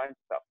and all kinds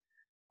of stuff.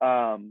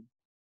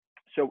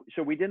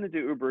 So we didn't do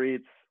Uber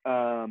Eats.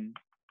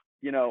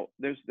 You know,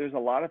 there's a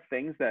lot of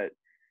things that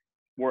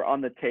were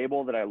on the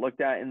table that I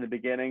looked at in the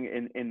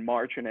beginning in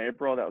March and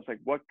April. That was like,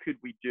 what could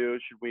we do?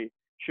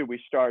 Should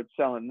we start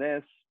selling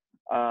this?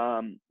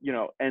 You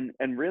know,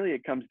 and really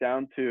it comes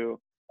down to,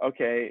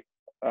 okay,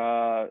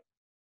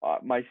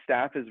 my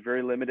staff is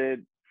very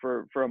limited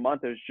for a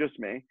month. It's just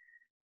me.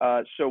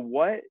 So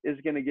what is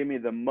going to give me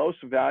the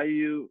most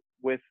value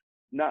with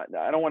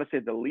I don't want to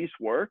say the least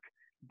work,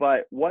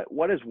 but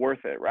what is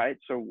worth it, right?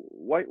 So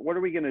what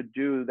are we going to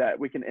do that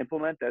we can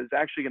implement that is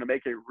actually going to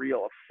make a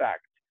real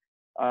effect?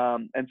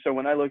 And so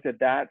when I looked at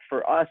that,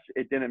 for us,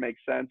 it didn't make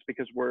sense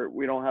because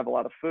we don't have a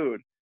lot of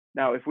food.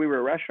 Now, if we were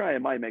a restaurant,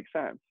 it might make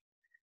sense.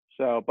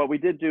 So, but we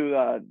did do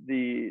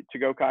the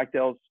to-go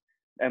cocktails,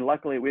 and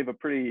luckily we have a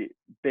pretty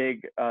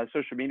big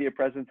social media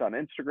presence on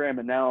Instagram,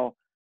 and now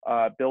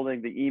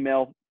building the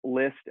email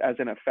list as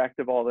an effect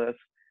of all this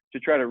to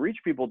try to reach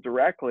people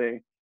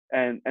directly.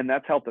 And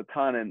that's helped a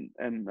ton.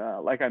 And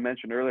like I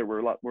mentioned earlier,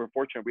 we're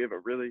fortunate. We have a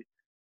really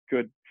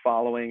good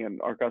following,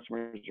 and our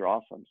customers are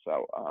awesome.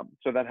 So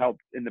so that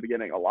helped in the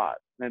beginning a lot,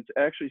 and it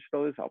actually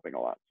still is helping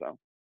a lot. So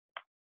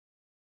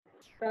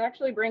that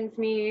actually brings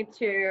me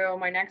to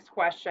my next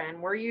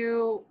question. Were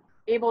you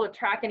able to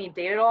track any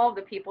data at all of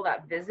the people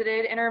that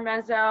visited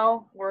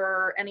Intermezzo?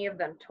 Were any of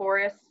them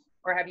tourists,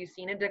 or have you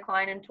seen a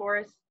decline in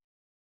tourists?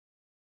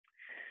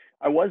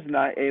 I was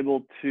not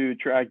able to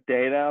track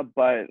data,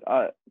 but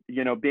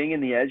you know, being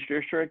in the Edge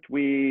District,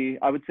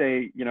 I would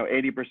say, you know,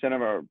 80%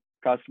 of our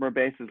customer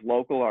base is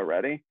local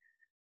already.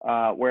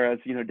 Whereas,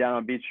 you know, down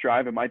on Beach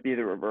Drive, it might be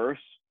the reverse.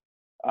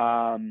 But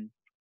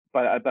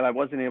I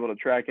wasn't able to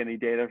track any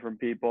data from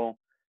people,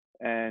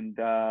 and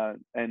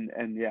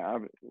yeah,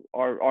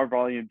 our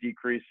volume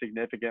decreased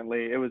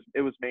significantly. It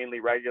was mainly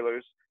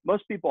regulars.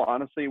 Most people,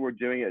 honestly, were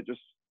doing it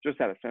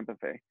just out of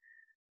sympathy.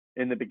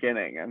 in the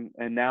beginning,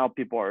 and now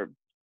people are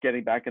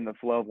getting back in the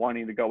flow of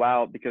wanting to go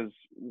out because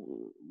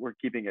we're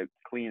keeping it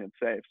clean and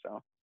safe.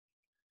 So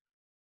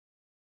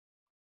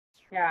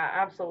Yeah,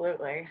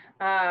 absolutely.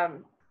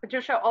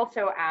 Patricia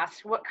also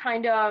asked, what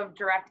kind of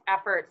direct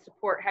effort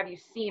support have you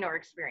seen or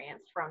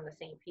experienced from the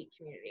St. Pete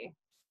community?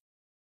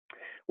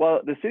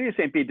 well, the city of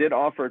St. Pete did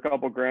offer a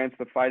couple grants.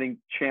 The Fighting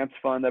Chance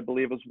Fund, I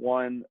believe, was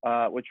one,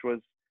 which was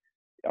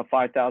a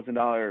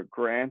 $5,000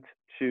 grant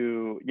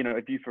to,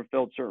 if you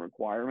fulfilled certain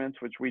requirements,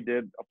 which we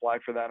did apply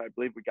for that. I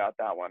believe we got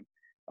that one,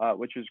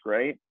 which is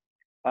great.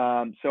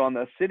 So on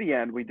the city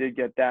end, we did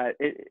get that.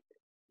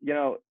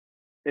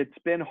 It's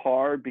been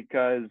hard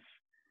because,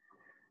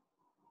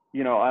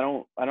 I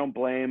don't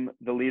blame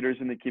the leaders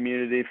in the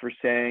community for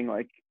saying,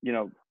 like,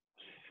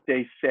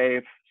 stay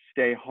safe,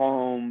 stay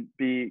home,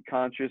 be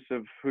conscious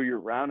of who you're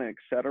around, et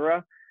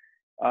cetera.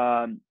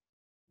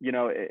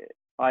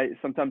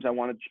 Sometimes I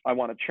want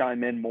to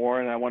chime in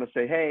more, and I want to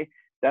say, hey,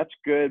 that's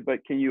good,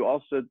 but can you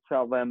also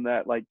tell them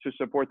that, like, to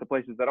support the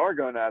places that are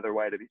going out of their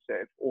way to be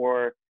safe?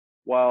 Or,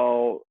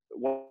 well,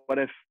 what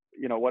if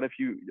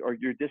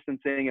you're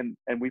distancing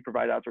and we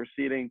provide outdoor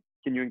seating?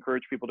 Can you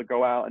encourage people to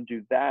go out and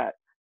do that?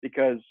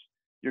 Because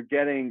you're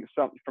getting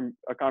something from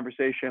a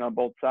conversation on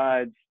both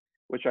sides,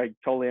 which I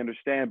totally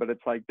understand, but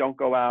it's like, don't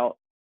go out.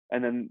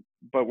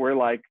 But we're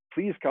like,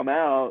 please come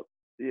out,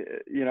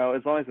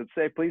 as long as it's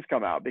safe, please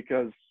come out,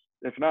 because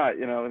if not,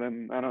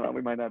 then I don't know,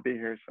 we might not be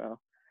here. So,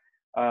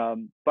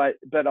 but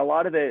a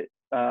lot of it,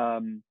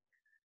 and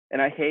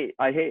I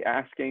hate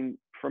asking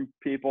from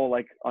people,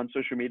 like, on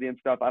social media and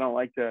stuff.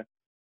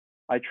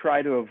 I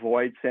try to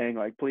avoid saying,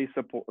 like, please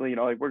support,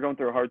 like, we're going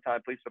through a hard time,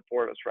 please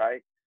support us.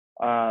 Right.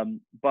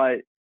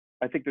 But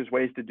I think there's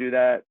ways to do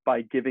that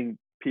by giving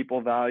people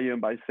value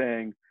and by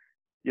saying,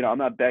 I'm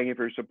not begging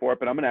for your support,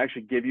 but I'm going to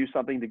actually give you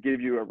something to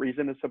give you a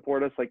reason to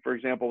support us. Like, for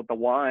example, with the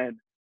wine,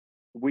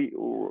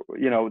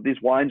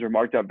 these wines are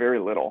marked up very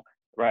little,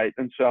 right?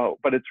 And so,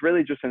 but it's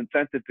really just an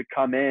incentive to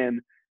come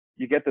in.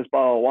 You get this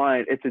bottle of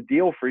wine. It's a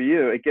deal for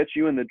you. It gets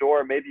you in the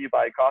door. Maybe you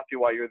buy a coffee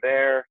while you're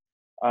there.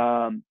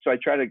 So I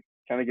try to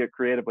kind of get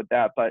creative with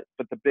that. But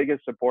the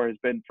biggest support has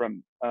been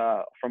from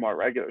our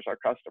regulars, our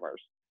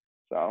customers.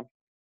 So.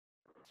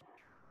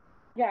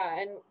 Yeah,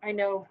 and I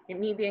know,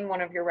 me being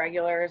one of your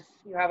regulars,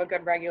 you have a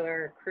good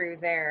regular crew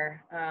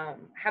there.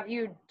 Have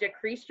you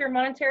decreased your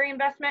monetary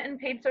investment in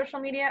paid social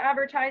media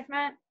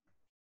advertisement?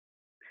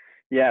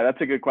 Yeah, that's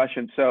a good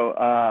question. So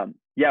I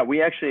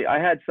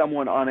had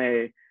someone on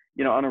a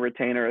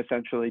retainer,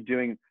 essentially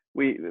doing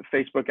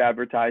Facebook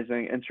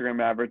advertising, Instagram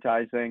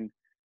advertising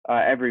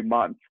every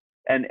month.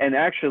 And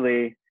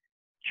actually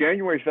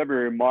January,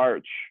 February,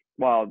 March,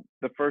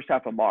 the first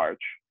half of March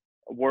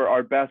were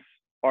our best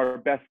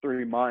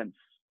 3 months,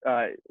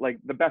 like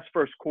the best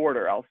first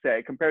quarter, I'll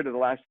say, compared to the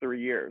last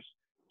 3 years.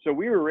 So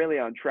we were really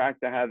on track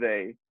to have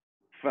a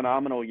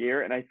phenomenal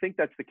year. And I think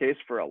that's the case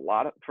for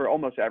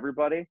almost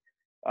everybody.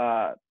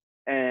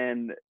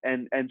 And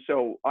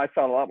so I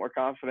felt a lot more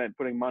confident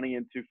putting money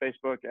into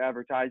Facebook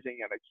advertising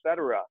and et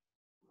cetera.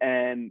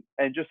 And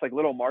just like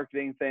little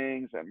marketing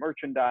things and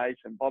merchandise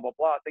and blah, blah,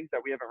 blah, things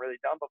that we haven't really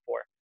done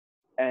before.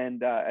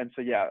 And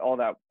so, yeah, all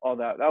that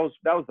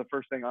was the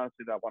first thing,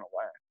 honestly, that went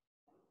away.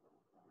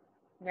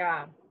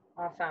 Yeah,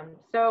 awesome.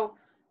 So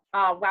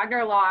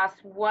Wagner Loss,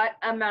 what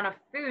amount of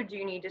food do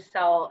you need to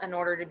sell in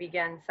order to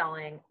begin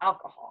selling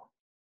alcohol?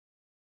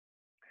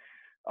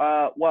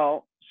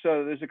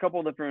 So there's a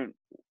couple different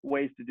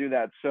ways to do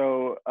that.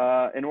 So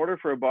in order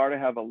for a bar to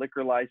have a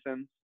liquor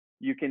license,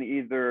 you can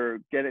either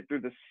get it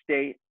through the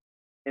state,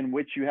 in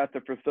which you have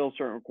to fulfill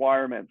certain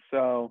requirements.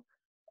 So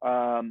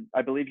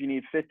I believe you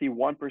need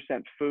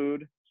 51%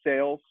 food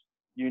sales.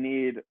 You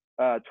need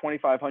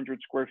 2,500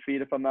 square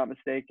feet, if I'm not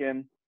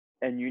mistaken,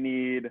 and you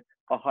need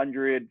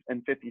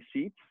 150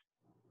 seats.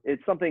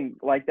 It's something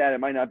like that. It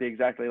might not be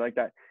exactly like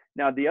that.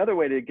 Now, the other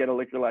way to get a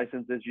liquor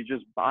license is you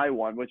just buy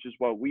one, which is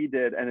what we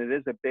did, and it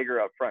is a bigger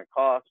upfront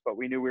cost, but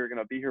we knew we were going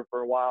to be here for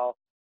a while,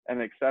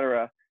 and et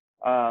cetera.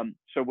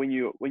 So when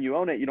you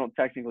own it, you don't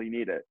technically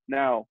need it.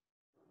 Now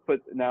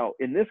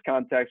in this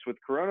context with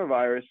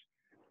coronavirus,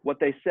 what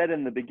they said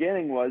in the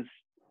beginning was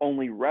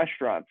only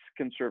restaurants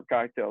can serve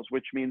cocktails,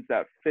 which means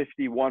that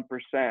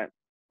 51%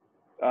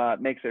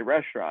 makes a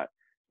restaurant.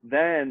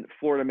 Then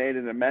Florida made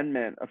an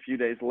amendment a few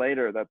days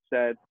later that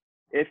said,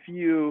 if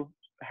you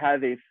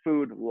have a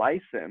food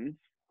license,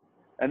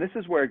 and this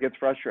is where it gets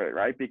frustrating,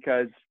 right?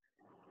 Because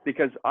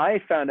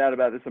I found out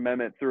about this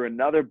amendment through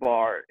another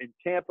bar in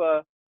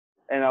Tampa,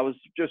 and I was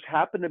just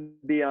happened to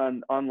be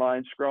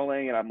online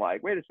scrolling, and I'm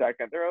like, wait a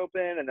second, they're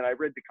open. And then I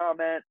read the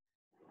comment,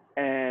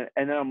 and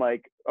then I'm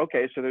like,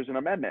 okay, so there's an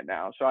amendment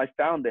now. So I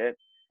found it,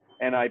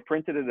 and I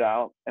printed it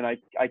out, and I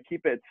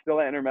keep it still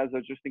at Intermezzo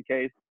just in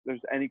case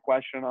there's any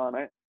question on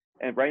it,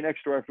 and right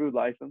next to our food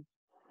license.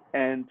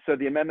 And so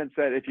the amendment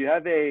said, if you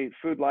have a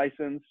food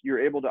license, you're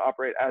able to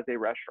operate as a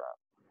restaurant.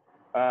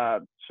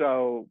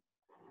 So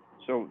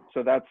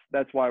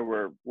that's why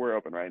we're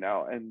open right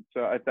now. And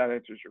so if that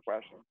answers your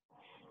question.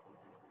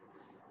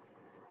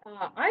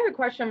 I have a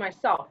question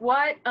myself.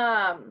 What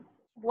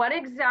what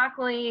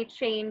exactly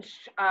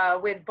changed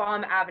with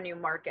Baum Avenue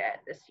Market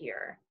this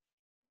year?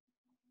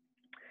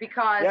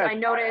 Because Yes. I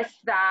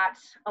noticed that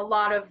a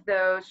lot of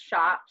those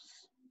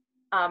shops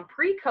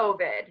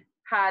pre-COVID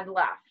had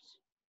left.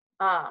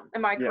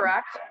 Am I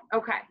correct?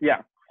 Okay.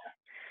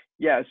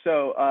 Yeah.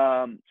 So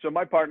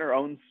my partner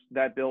owns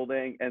that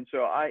building, and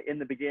so in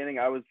the beginning,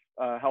 I was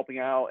helping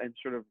out and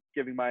sort of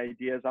giving my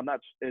ideas. I'm not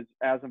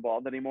as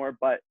involved anymore,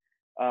 but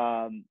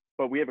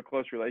we have a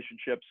close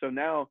relationship.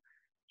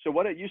 So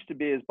what it used to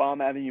be is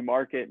Baum Avenue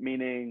Market,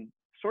 meaning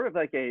sort of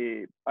like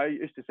I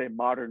used to say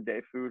modern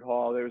day food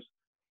hall. There's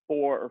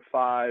 4 or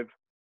 5,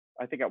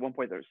 I think at one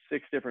point there's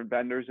 6 different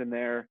vendors in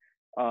there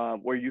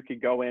where you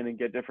could go in and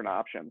get different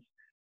options.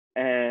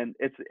 And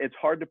it's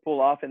hard to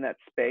pull off in that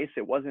space.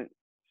 It wasn't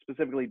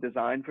specifically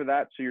designed for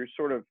that. So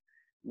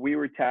we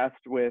were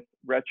tasked with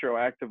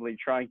retroactively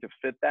trying to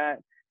fit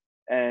that.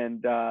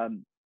 And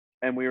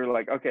we were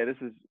like, okay, this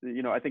is,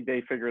 I think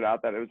they figured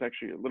out that it was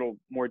actually a little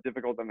more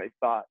difficult than they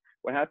thought.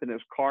 What happened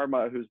is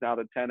Karma, who's now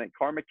the tenant,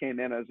 Karma came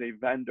in as a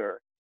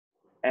vendor,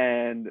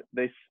 and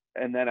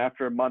then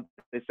after a month,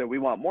 they said, we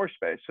want more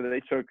space. So they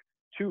took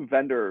 2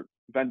 vendor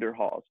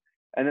halls.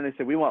 And then they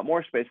said, we want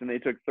more space. And they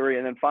took 3.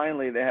 And then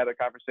finally they had a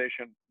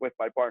conversation with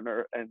my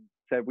partner and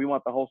said, we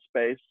want the whole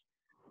space,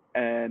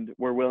 and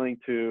we're willing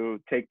to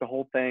take the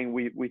whole thing.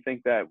 We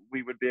think that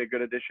we would be a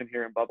good addition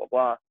here, and blah, blah,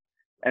 blah.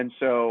 And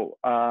so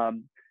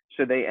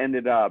they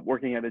ended up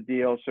working at a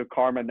deal. So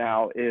Karma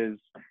now is,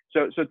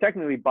 so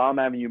technically Baum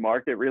Avenue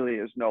Market really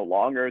is no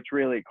longer, it's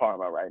really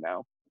Karma right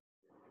now.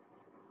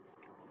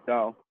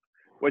 So,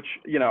 which,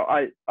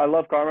 I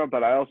love Karma,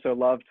 but I also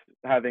loved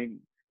having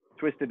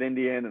Twisted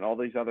Indian and all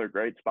these other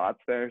great spots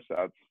there.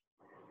 So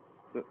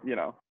it's,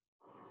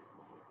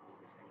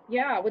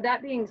 Yeah, with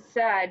that being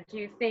said, do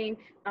you think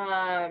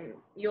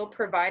you'll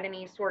provide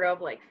any sort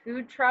of like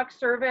food truck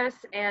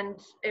service? And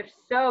if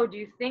so, do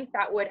you think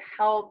that would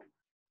help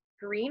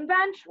Green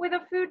Bench with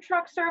a food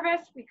truck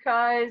service?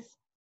 Because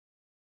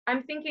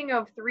I'm thinking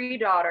of Three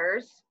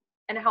Daughters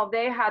and how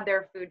they had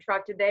their food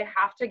truck. Did they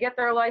have to get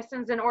their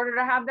license in order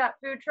to have that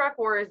food truck,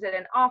 or is it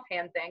an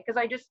offhand thing? Because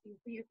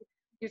you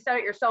said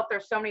it yourself,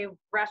 there's so many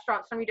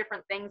restaurants, so many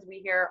different things we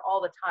hear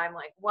all the time.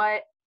 Like,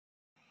 what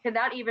could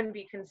that even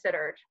be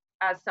considered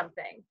as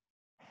something,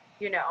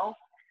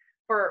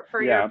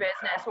 for your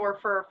business or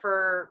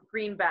for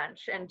Green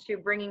Bench, and to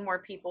bringing more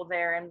people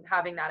there and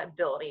having that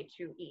ability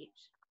to eat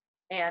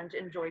and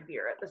enjoy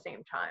beer at the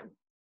same time?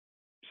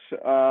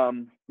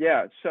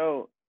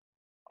 So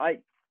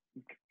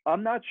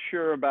I'm not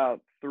sure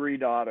about Three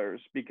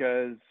Daughters,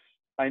 because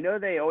I know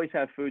they always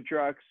have food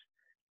trucks,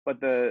 but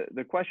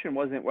the question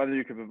wasn't whether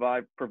you could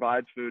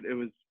provide food. It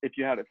was if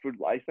you had a food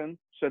license.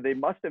 So they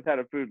must have had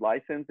a food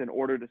license in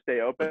order to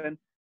stay open.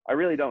 I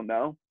really don't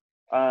know.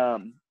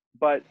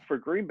 But for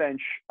Green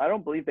Bench, I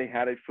don't believe they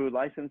had a food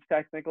license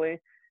technically.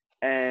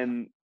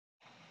 And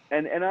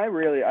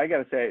I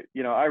gotta say,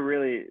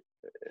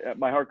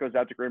 my heart goes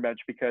out to Green Bench,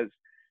 because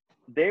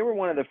they were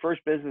one of the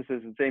first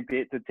businesses in St.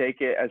 Pete to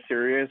take it as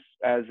serious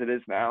as it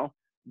is now.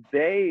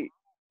 They,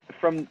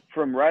 from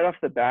right off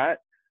the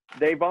bat,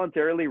 they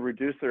voluntarily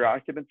reduced their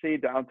occupancy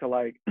down to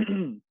like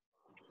 25%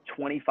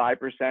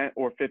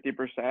 or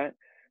 50%.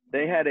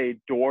 They had a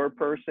door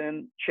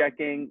person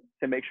checking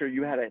to make sure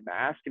you had a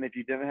mask, and if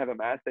you didn't have a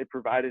mask, they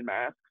provided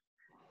masks.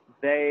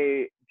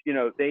 They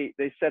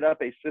set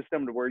up a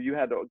system to where you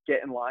had to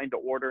get in line to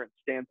order and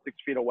stand 6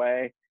 feet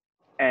away,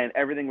 and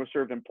everything was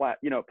served in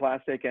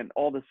plastic and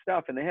all this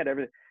stuff, and they had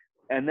everything.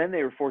 And then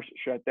they were forced to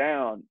shut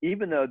down,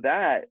 even though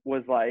that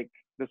was like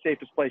the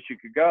safest place you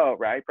could go,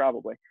 right?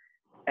 Probably.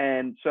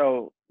 And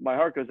so my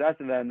heart goes out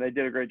to them. They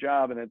did a great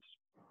job, and it's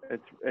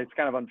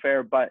kind of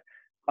unfair, but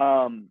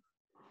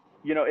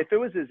if it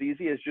was as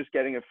easy as just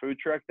getting a food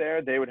truck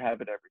there, they would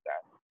have it every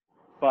day.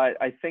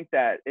 But I think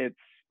that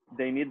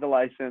they need the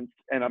license,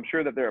 and I'm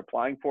sure that they're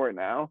applying for it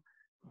now.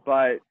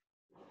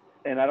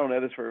 And I don't know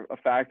this for a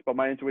fact, but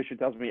my intuition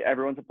tells me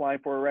everyone's applying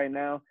for it right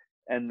now,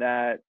 and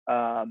that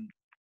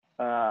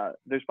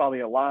there's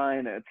probably a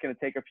line, and it's going to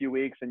take a few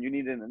weeks, and you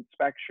need an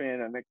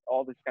inspection and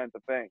all these kinds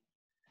of things.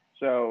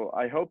 So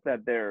I hope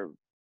that they're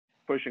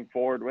pushing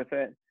forward with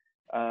it,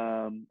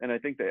 and I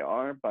think they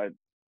are. But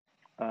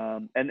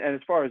and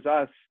as far as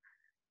us,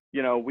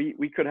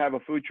 we could have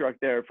a food truck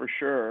there for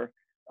sure.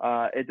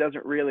 It's not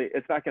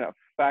going to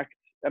affect.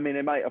 I mean,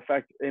 it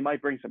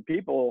might bring some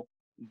people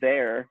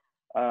there,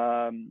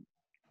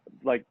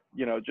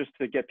 just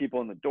to get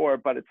people in the door,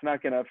 but it's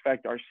not going to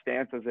affect our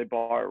stance as a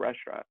bar or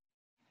restaurant.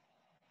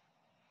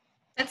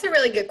 That's a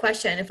really good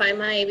question. If I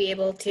might be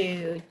able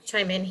to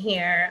chime in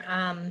here.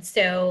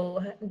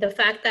 So the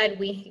fact that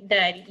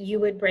you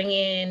would bring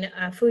in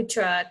a food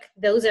truck,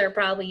 those are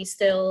probably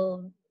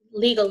still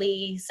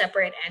legally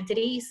separate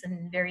entities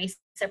and very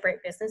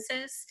separate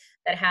businesses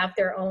that have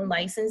their own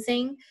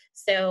licensing.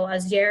 So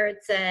as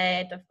Jarrett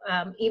said,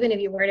 even if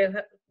you were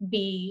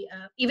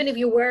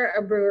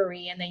a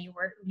brewery and then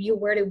you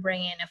were to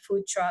bring in a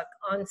food truck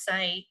on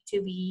site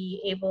to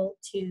be able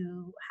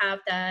to have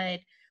that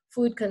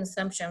food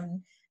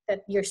consumption,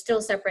 that you're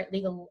still separate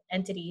legal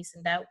entities,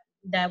 and that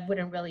that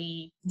wouldn't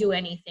really do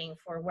anything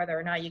for whether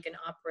or not you can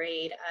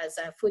operate as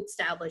a food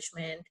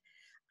establishment.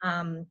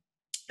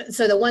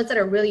 So the ones that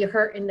are really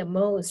hurting the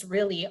most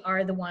really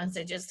are the ones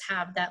that just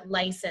have that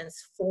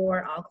license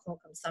for alcohol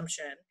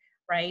consumption,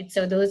 right?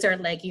 So those are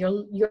like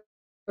your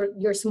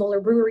smaller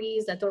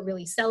breweries that don't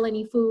really sell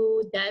any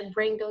food, that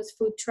bring those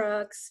food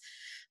trucks,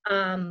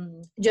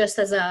 just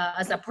as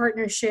a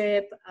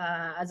partnership,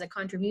 as a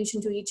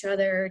contribution to each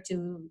other,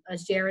 to,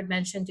 as Jared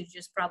mentioned, to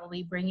just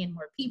probably bring in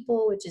more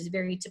people, which is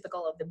very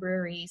typical of the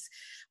breweries.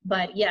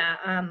 But yeah,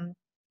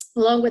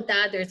 along with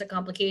that, there's a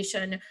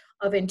complication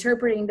of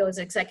interpreting those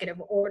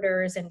executive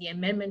orders and the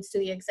amendments to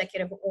the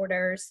executive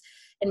orders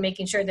and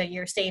making sure that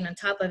you're staying on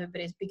top of it, but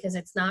it's because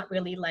it's not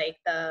really like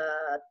the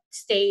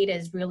state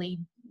is really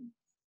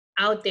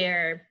out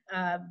there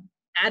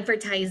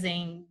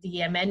advertising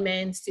the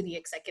amendments to the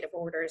executive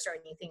orders or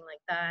anything like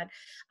that.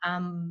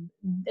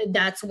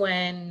 That's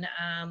when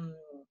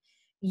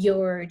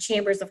your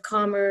chambers of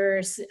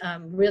commerce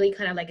really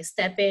kind of like a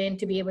step in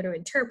to be able to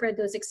interpret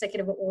those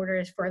executive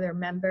orders for their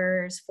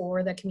members,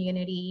 for the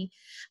community.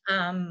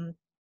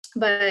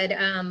 But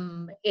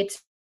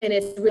it's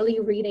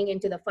really reading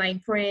into the fine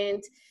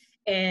print,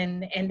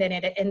 and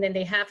then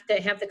they have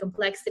to have the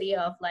complexity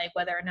of like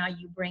whether or not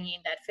you bring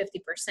in that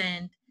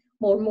 50%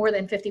 or more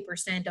than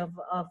 50% of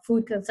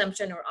food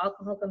consumption or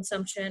alcohol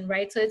consumption,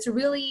 right? So it's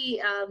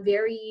really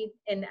very,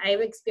 and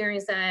I've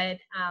experienced that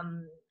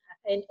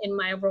in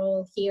my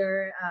role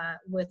here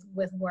with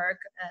work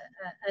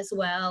as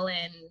well,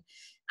 and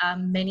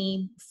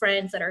many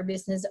friends that are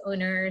business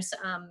owners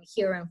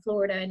here in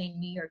Florida and in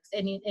New York,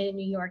 and in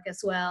New York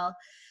as well,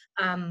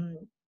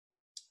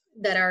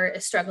 that are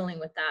struggling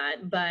with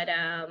that. But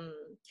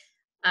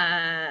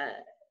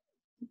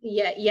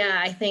yeah,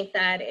 I think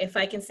that if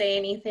I can say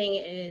anything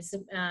is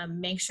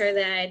make sure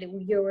that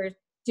you're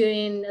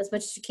doing as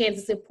much as you can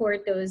to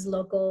support those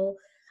local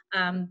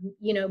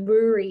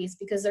breweries,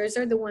 because those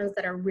are the ones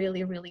that are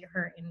really, really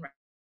hurting right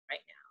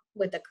now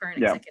with the current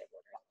executive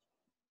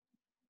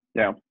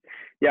order.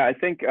 Yeah, I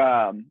think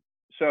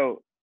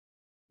so.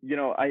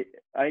 I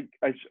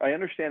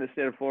understand the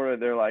state of Florida.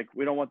 They're like,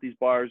 we don't want these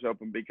bars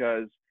open,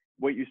 because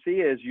what you see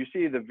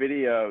the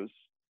videos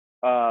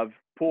of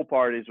pool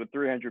parties with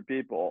 300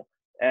 people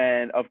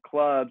and of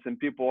clubs, and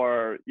people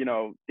are,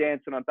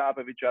 dancing on top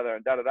of each other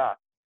and da-da-da.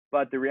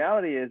 But the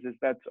reality is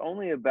that's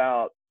only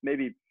about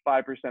maybe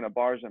 5% of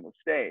bars in the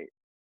state,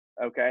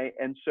 okay?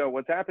 And so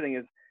what's happening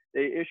is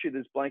they issue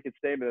this blanket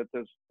statement that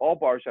says all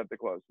bars have to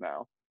close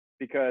now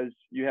because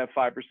you have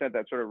 5%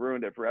 that sort of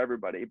ruined it for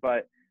everybody.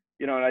 But,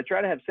 and I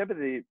try to have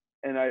sympathy,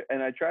 and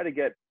I try to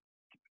get,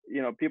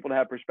 people to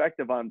have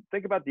perspective on,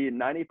 think about the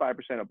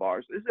 95% of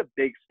bars. This is a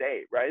big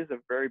state, right? It's a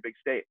very big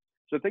state.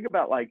 So think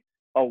about like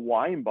a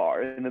wine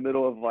bar in the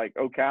middle of like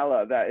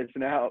Ocala that's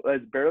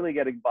barely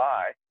getting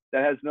by,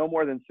 that has no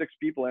more than 6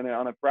 people in it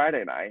on a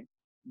Friday night,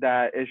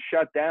 that is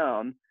shut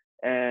down.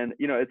 And,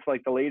 it's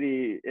like the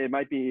lady, it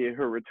might be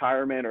her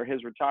retirement or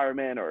his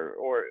retirement,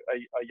 or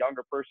a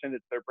younger person,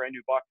 it's their brand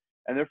new bar,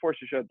 and they're forced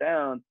to shut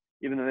down,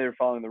 even though they're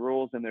following the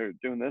rules, and they're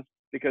doing this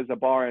because a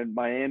bar in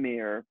Miami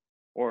or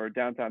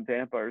downtown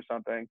Tampa or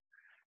something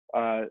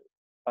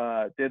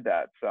did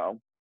that. So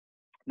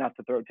not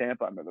to throw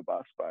Tampa under the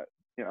bus, but,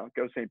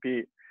 go St.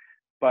 Pete.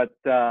 But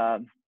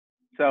so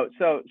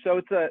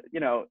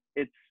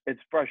it's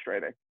it's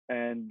frustrating.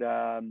 And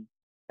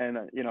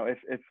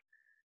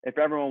if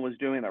everyone was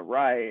doing it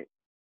right,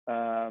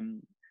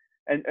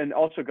 and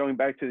also going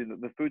back to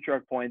the food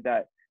truck point,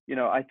 that,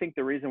 I think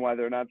the reason why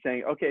they're not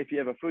saying, okay, if you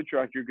have a food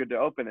truck, you're good to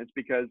open, is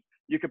because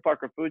you could park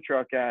a food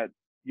truck at,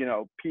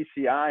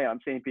 PCI on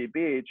St. Pete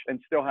Beach and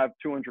still have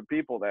 200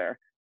 people there,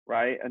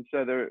 right? And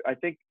so I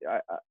think,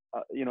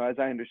 as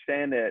I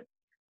understand it,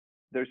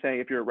 they're saying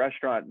if you're a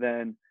restaurant,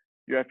 then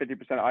you have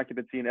 50%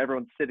 occupancy and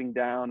everyone's sitting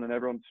down and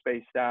everyone's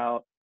spaced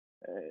out.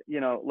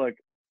 Look,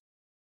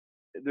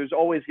 there's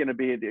always going to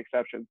be the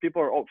exceptions.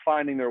 People are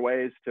finding their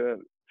ways to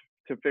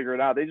figure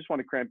it out. They just want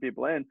to cram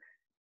people in,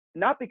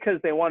 not because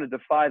they want to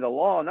defy the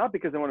law, not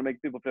because they want to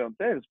make people feel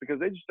unsafe. It's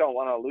because they just don't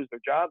want to lose their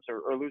jobs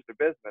or lose their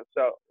business.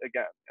 So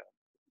again,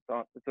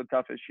 it's a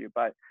tough issue.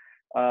 But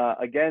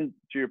again,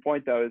 to your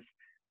point though, is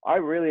I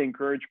really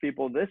encourage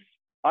people.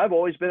 I've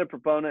always been a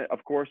proponent,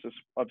 of course,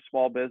 of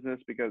small business,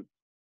 because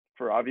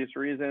for obvious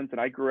reasons.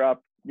 And I grew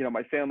up,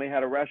 my family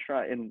had a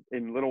restaurant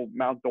in little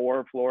Mount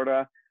Dora,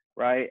 Florida,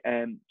 right?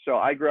 And so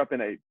I grew up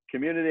in a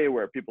community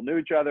where people knew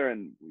each other,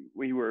 and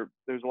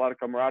there's a lot of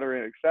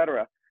camaraderie, et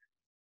cetera.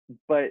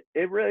 But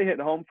it really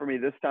hit home for me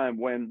this time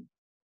when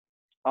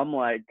I'm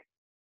like,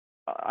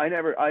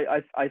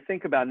 I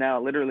think about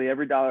now, literally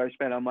every dollar I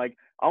spend, I'm like,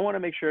 I want to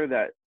make sure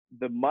that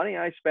the money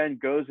I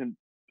spend goes in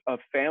a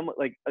family,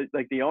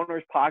 like the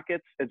owner's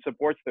pockets, and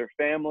supports their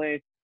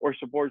family or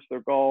supports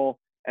their goal.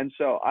 And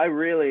so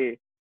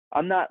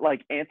I'm not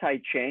like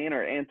anti-chain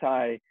or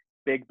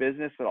anti-big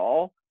business at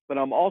all, but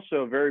I'm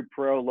also very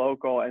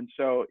pro-local. And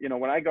so,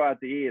 when I go out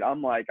to eat,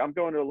 I'm like, I'm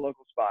going to a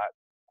local spot.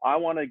 I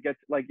want to get,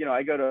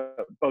 I go to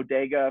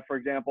Bodega, for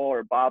example,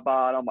 or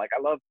Baba, and I'm like,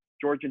 I love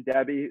George and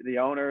Debbie, the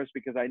owners,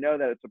 because I know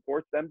that it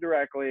supports them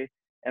directly,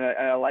 and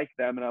I like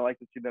them, and I like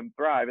to see them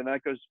thrive. And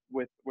that goes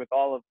with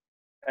all of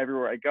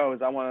everywhere I go.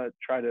 Is I want to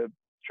try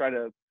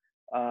to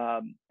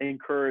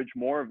encourage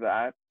more of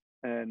that.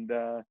 And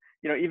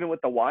you know, even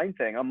with the wine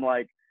thing, I'm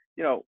like,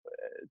 you know,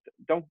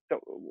 don't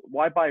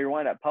why buy your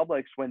wine at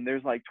Publix when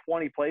there's like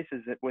 20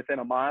 places within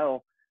a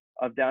mile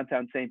of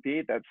downtown St.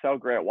 Pete that sell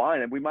great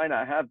wine, and we might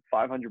not have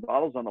 500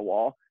 bottles on the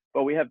wall,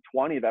 but we have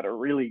 20 that are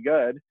really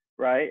good,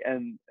 right?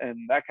 And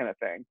that kind of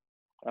thing.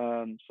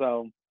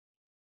 So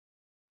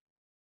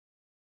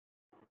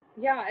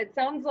yeah, it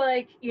sounds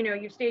like, you know,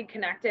 you've stayed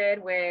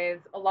connected with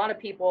a lot of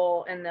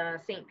people in the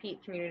St.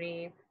 Pete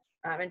community,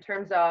 in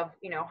terms of,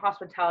 you know,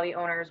 hospitality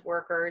owners,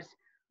 workers.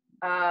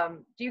 Do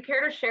you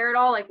care to share at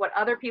all, like what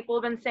other people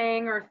have been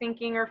saying or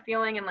thinking or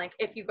feeling, and like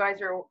if you guys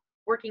are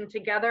working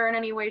together in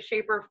any way,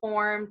 shape, or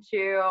form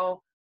to,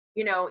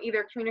 you know,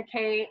 either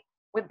communicate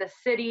with the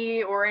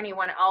city or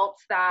anyone else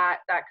that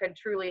could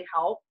truly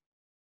help?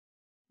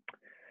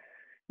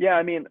 yeah,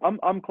 I mean,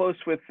 I'm close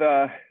with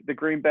the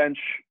Green Bench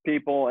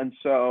people, and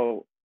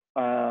so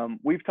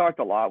we've talked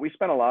a lot. We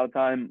spent a lot of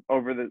time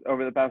over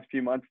the past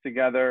few months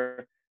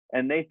together.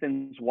 And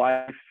Nathan's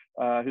wife,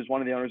 who's one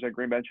of the owners at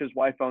Green Bench, his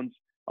wife owns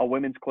a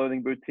women's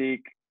clothing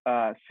boutique.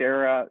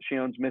 Sarah, she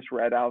owns Miss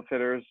Red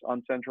Outfitters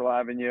on Central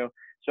Avenue.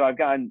 So I've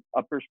gotten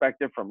a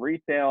perspective from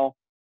retail,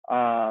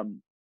 but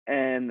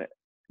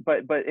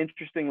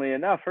interestingly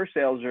enough, her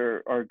sales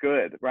are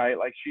good, right?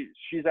 Like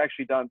she's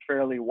actually done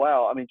fairly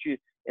well. I mean,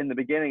 in the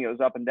beginning it was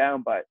up and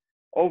down, but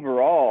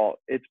overall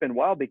it's been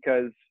well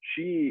because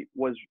she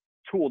was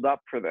tooled up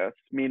for this,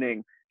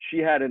 meaning she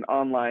had an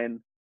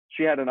online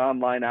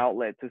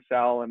outlet to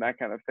sell and that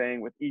kind of thing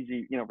with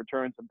easy, you know,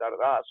 returns and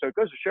So it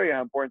goes to show you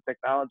how important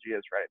technology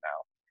is right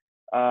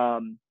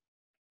now.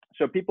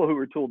 So people who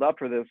were tooled up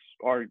for this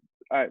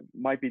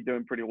might be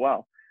doing pretty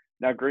well.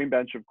 Now Green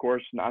Bench, of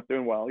course, not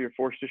doing well. You're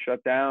forced to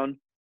shut down.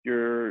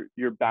 You're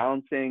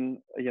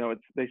balancing. You know,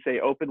 they say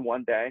open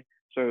one day,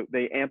 so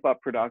they amp up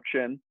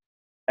production,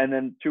 and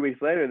then 2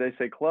 weeks later they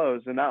say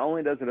close. And not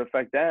only does it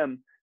affect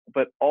them,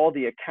 but all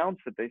the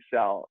accounts that they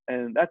sell.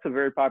 And that's a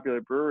very popular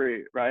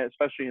brewery, right?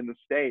 Especially in the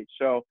States.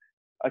 So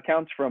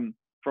accounts from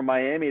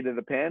Miami to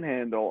the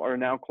Panhandle are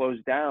now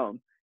closed down.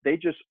 They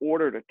just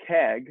ordered a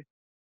keg,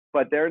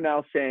 but they're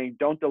now saying,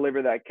 don't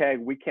deliver that keg.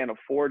 We can't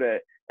afford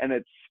it. And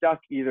it's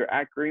stuck either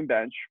at Green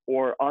Bench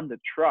or on the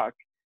truck.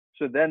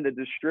 So then the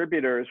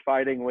distributor is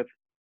fighting with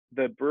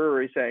the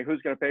brewery saying,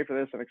 who's going to pay for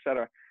this, and et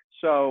cetera.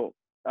 So,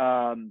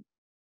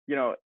 you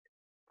know,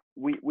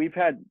 we've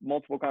had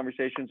multiple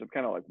conversations of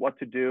kind of like what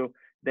to do.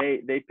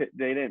 They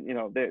didn't, you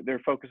know,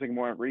 they're focusing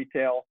more on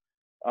retail,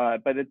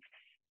 but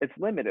it's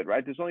limited,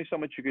 right? There's only so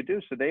much you could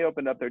do. So they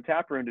opened up their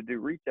tap room to do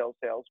retail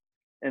sales.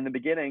 In the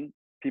beginning,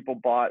 people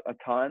bought a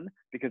ton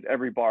because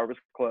every bar was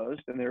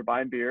closed, and they were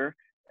buying beer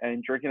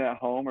and drinking at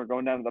home or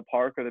going down to the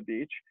park or the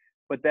beach.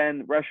 But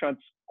then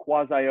restaurants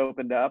quasi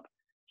opened up,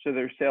 so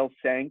their sales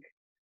sank.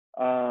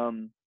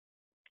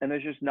 And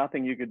there's just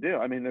nothing you could do.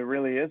 I mean, there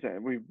really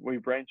isn't. We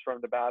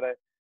brainstormed about it.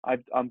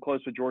 I'm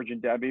close with George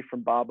and Debbie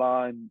from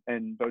Baba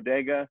and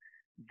Bodega.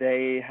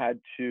 They had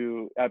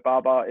to, at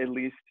Baba at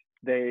least,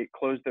 they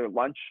closed their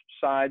lunch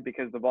side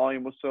because the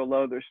volume was so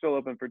low. They're still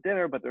open for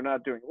dinner, but they're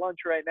not doing lunch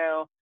right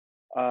now.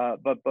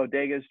 But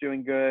Bodega is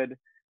doing good.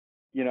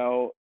 You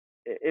know,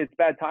 it's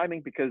bad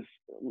timing because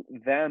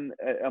them,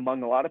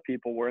 among a lot of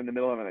people, were in the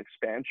middle of an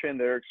expansion.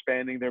 They're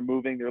expanding, they're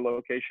moving their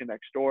location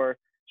next door.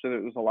 So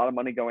there was a lot of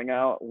money going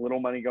out, little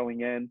money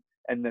going in,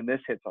 and then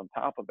this hits on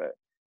top of it.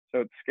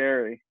 So it's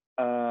scary.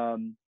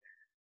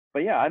 But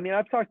yeah, I mean,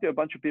 I've talked to a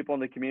bunch of people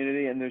in the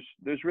community, and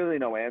there's really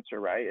no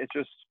answer, right? It's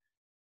just,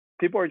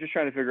 people are just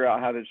trying to figure out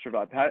how to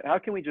survive. How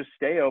can we just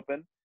stay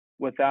open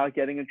without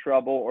getting in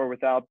trouble or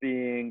without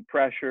being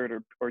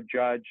pressured or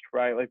judged,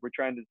 right? Like, we're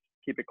trying to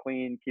keep it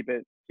clean, keep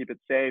it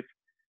safe,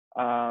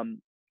 and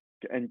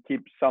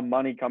keep some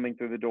money coming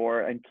through the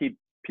door and keep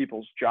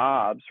people's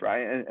jobs,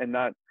 right? And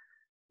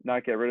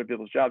not get rid of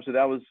people's jobs. So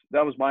that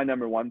was my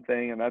number one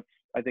thing. And that's,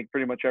 I think,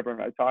 pretty much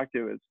everyone I talk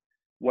to is,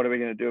 what are we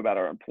going to do about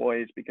our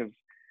employees? Because,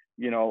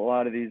 you know, a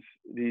lot of these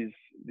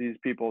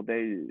people,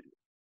 they,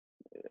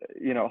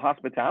 you know,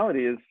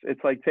 hospitality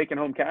it's like taking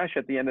home cash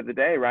at the end of the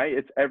day, right?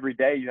 It's every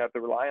day you have to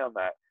rely on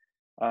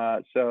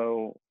that.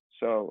 So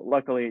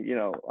luckily, you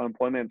know,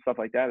 unemployment and stuff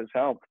like that has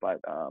helped.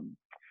 But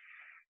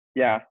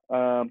yeah,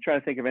 I'm trying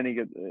to think of any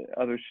good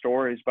other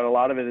stories, but a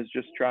lot of it is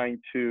just trying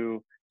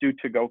to do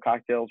to-go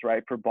cocktails,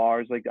 right, for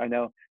bars. Like, I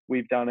know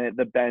we've done it.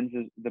 The Bens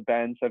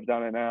have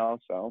done it now.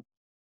 So,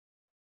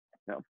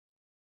 yeah.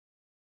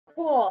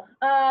 Cool.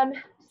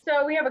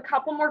 So we have a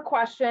couple more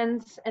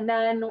questions, and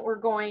then we're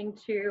going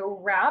to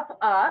wrap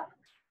up.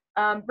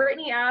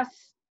 Brittany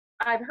asks,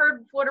 I've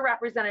heard Florida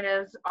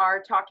representatives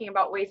are talking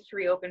about ways to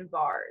reopen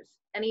bars.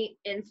 Any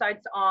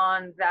insights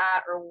on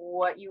that, or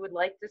what you would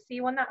like to see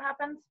when that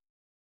happens?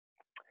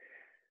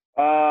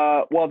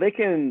 Well, they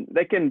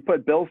can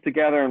put bills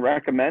together and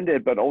recommend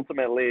it, but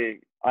ultimately,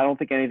 I don't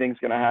think anything's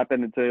going to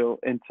happen until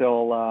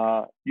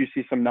you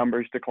see some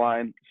numbers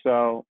decline.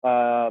 So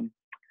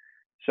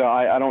So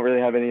I don't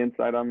really have any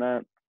insight on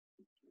that.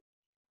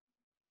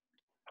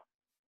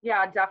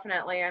 Yeah,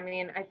 definitely. I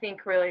mean, I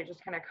think really it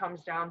just kind of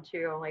comes down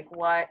to like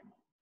what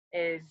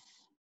is,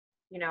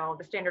 you know,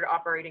 the standard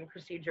operating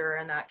procedure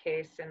in that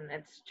case, and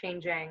it's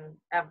changing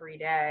every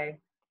day.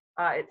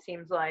 It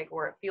seems like,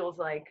 or it feels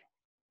like,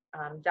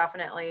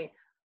 definitely.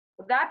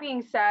 With that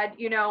being said,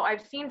 you know,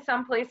 I've seen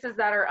some places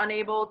that are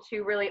unable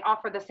to really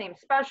offer the same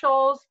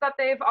specials that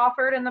they've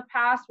offered in the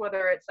past,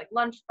 whether it's like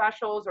lunch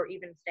specials or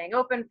even staying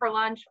open for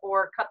lunch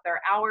or cut their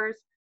hours.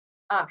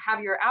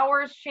 Have your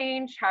hours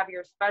changed? Have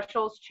your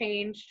specials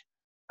changed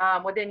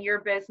within your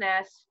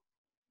business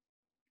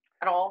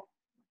at all?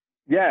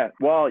 Yeah,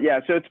 well, yeah.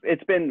 So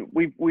it's been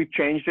we've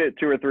changed it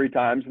 2 or 3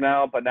 times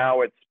now, but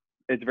now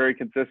it's very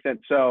consistent.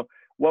 So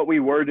what we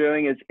were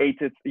doing is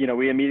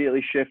we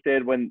immediately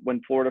shifted when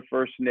Florida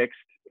first nixed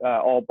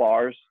all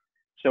bars.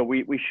 So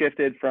we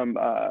shifted from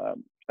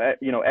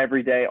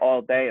every day,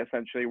 all day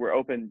essentially. We're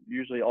open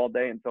usually all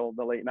day until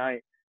the late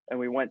night, and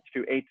we went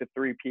to 8 to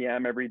 3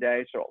 p.m. every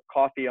day, so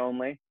coffee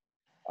only.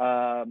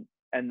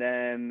 And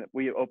then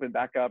we opened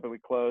back up and we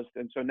closed.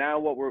 And so now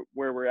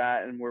where we're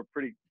at, and we're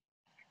pretty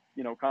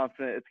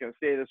confident it's going to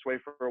stay this way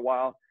for a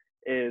while,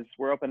 is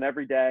we're open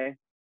every day,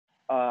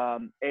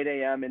 8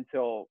 a.m.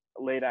 until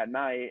late at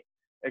night,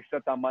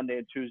 except on Monday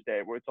and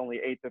Tuesday where it's only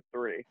 8 to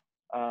 3,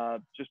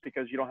 just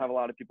because you don't have a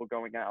lot of people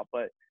going out.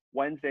 But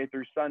Wednesday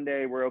through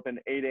Sunday, we're open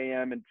 8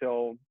 a.m.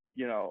 until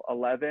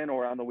 11,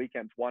 or on the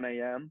weekends 1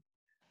 a.m.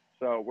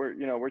 So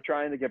we're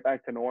trying to get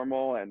back to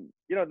normal. And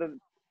the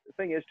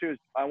thing is too is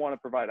I want to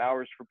provide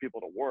hours for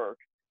people to work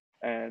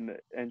and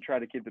try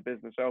to keep the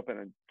business open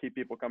and keep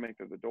people coming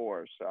through the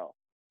door. So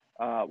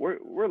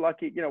we're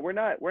lucky. We're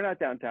not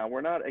downtown.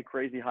 We're not a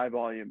crazy high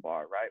volume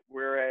bar, right?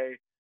 We're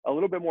a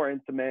little bit more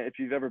intimate. If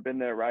you've ever been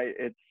there, right?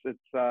 It's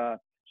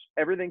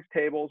everything's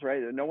tables,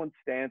 right? No one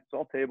stands. It's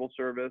all table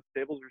service.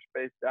 Tables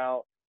are spaced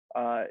out.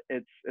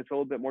 It's a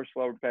little bit more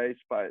slower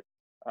paced, but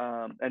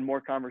and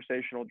more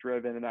conversational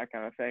driven and that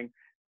kind of thing.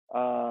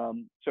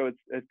 So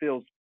it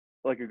feels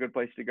like a good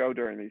place to go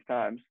during these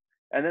times.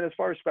 And then as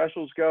far as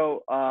specials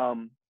go,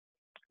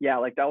 yeah,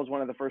 like that was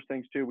one of the first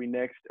things too. We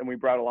nixed and we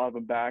brought a lot of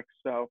them back.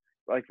 So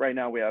like right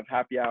now we have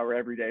happy hour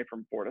every day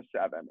from 4 to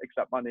 7,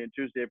 except Monday and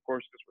Tuesday, of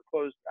course, because we're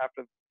closed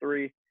after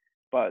 3.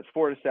 But it's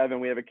 4 to 7.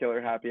 We have a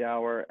killer happy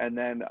hour. And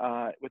then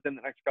within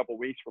the next couple of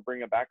weeks, we're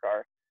bringing back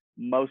our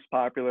most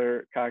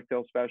popular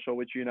cocktail special,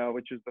 which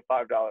is the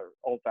 $5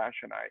 old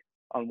fashioned night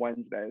on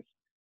Wednesdays.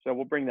 So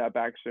we'll bring that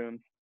back soon.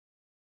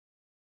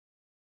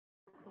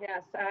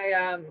 Yes,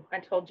 I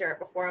told Jarrett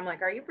before. I'm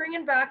like, are you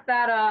bringing back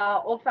that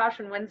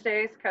old-fashioned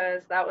Wednesdays?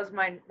 Because that was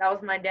my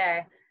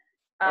day.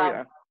 Oh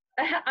yeah.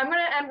 I'm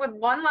gonna end with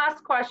one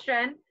last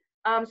question,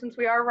 since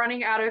we are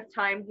running out of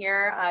time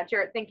here.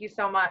 Jarrett, thank you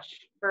so much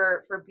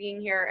for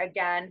being here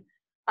again.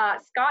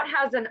 Scott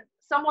has a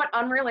somewhat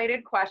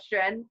unrelated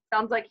question.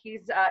 Sounds like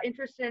he's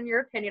interested in your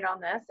opinion on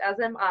this, as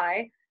am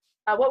I.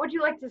 What would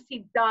you like to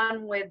see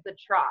done with the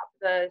TROP?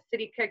 The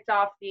city kicked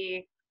off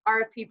the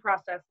RFP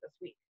process this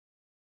week.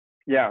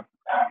 Yeah,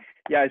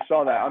 I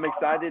saw that. I'm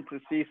excited to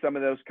see some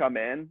of those come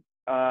in.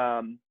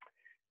 I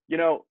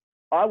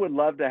would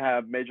love to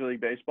have Major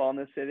League Baseball in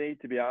this city,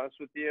 to be honest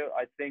with you.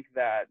 I think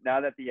that now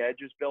that the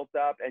Edge is built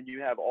up and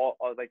you have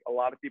a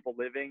lot of people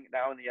living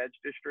now in the Edge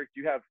district,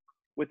 you have,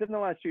 within the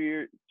last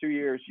 2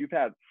 years, you've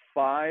had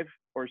 5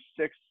 or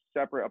 6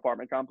 separate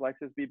apartment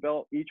complexes be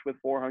built, each with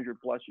 400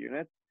 plus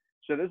units.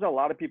 So there's a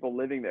lot of people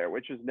living there,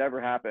 which has never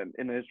happened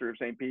in the history of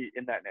St. Pete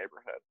in that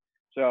neighborhood.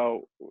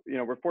 So,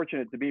 we're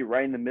fortunate to be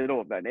right in the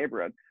middle of that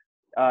neighborhood.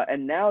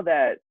 And now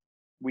that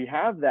we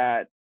have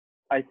that,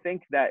 I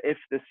think that if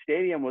the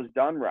stadium was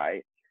done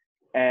right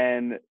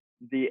and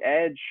the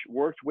Edge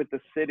worked with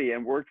the city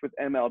and worked with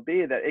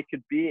MLB, that it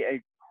could be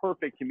a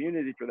perfect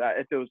community for that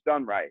if it was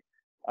done right.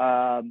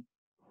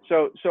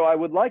 So I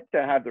would like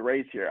to have the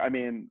Rays here. I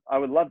mean, I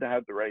would love to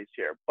have the Rays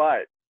here,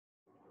 but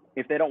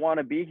if they don't want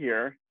to be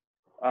here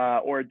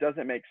or it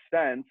doesn't make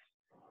sense,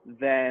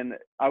 then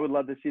I would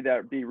love to see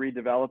that be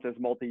redeveloped as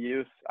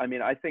multi-use. I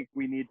mean, I think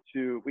we need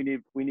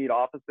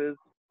offices,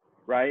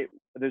 right?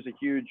 There's a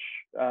huge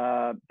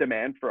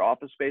demand for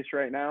office space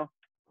right now.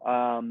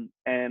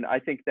 And I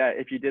think that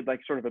if you did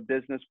like sort of a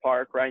business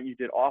park, right? You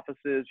did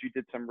offices, you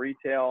did some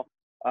retail,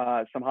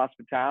 some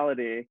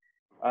hospitality,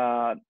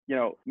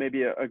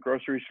 maybe a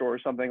grocery store or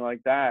something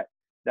like that.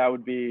 That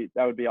would be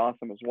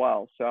awesome as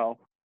well. So,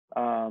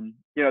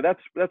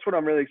 that's what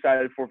I'm really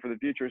excited for the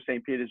future of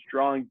St. Pete, is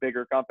drawing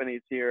bigger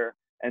companies here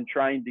and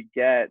trying to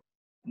get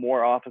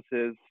more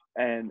offices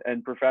and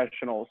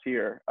professionals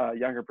here,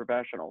 younger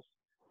professionals.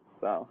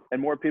 So,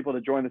 and more people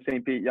to join the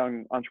St. Pete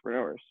Young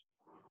Entrepreneurs.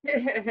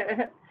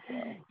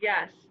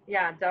 Yes,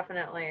 yeah,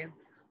 definitely.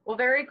 Well,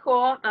 very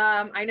cool.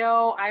 I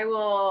know I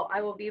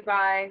will be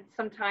by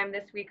sometime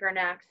this week or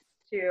next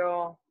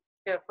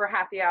for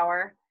happy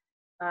hour,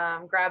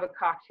 grab a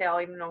cocktail,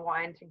 even a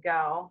wine to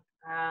go.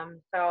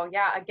 So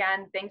yeah,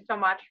 again, thanks so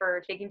much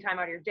for taking time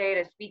out of your day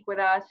to speak with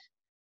us.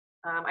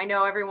 I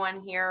know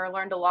everyone here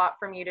learned a lot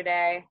from you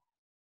today.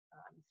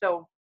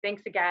 So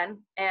thanks again.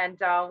 And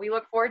we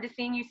look forward to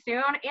seeing you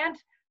soon, and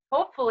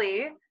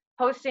hopefully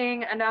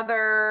hosting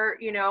another,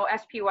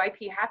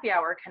 SPYP Happy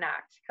Hour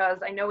Connect, because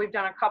I know we've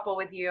done a couple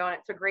with you, and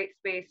it's a great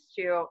space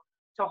to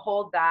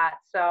hold that.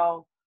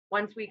 So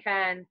once we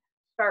can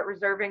start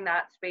reserving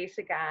that space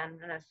again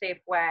in a safe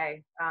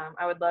way,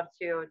 I would love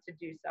to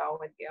do so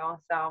with you.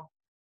 So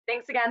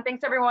thanks again.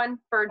 Thanks everyone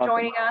for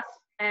joining us,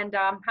 and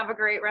have a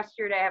great rest of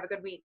your day. Have a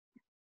good week.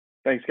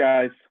 Thanks,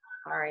 guys.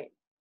 All right.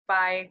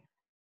 Bye.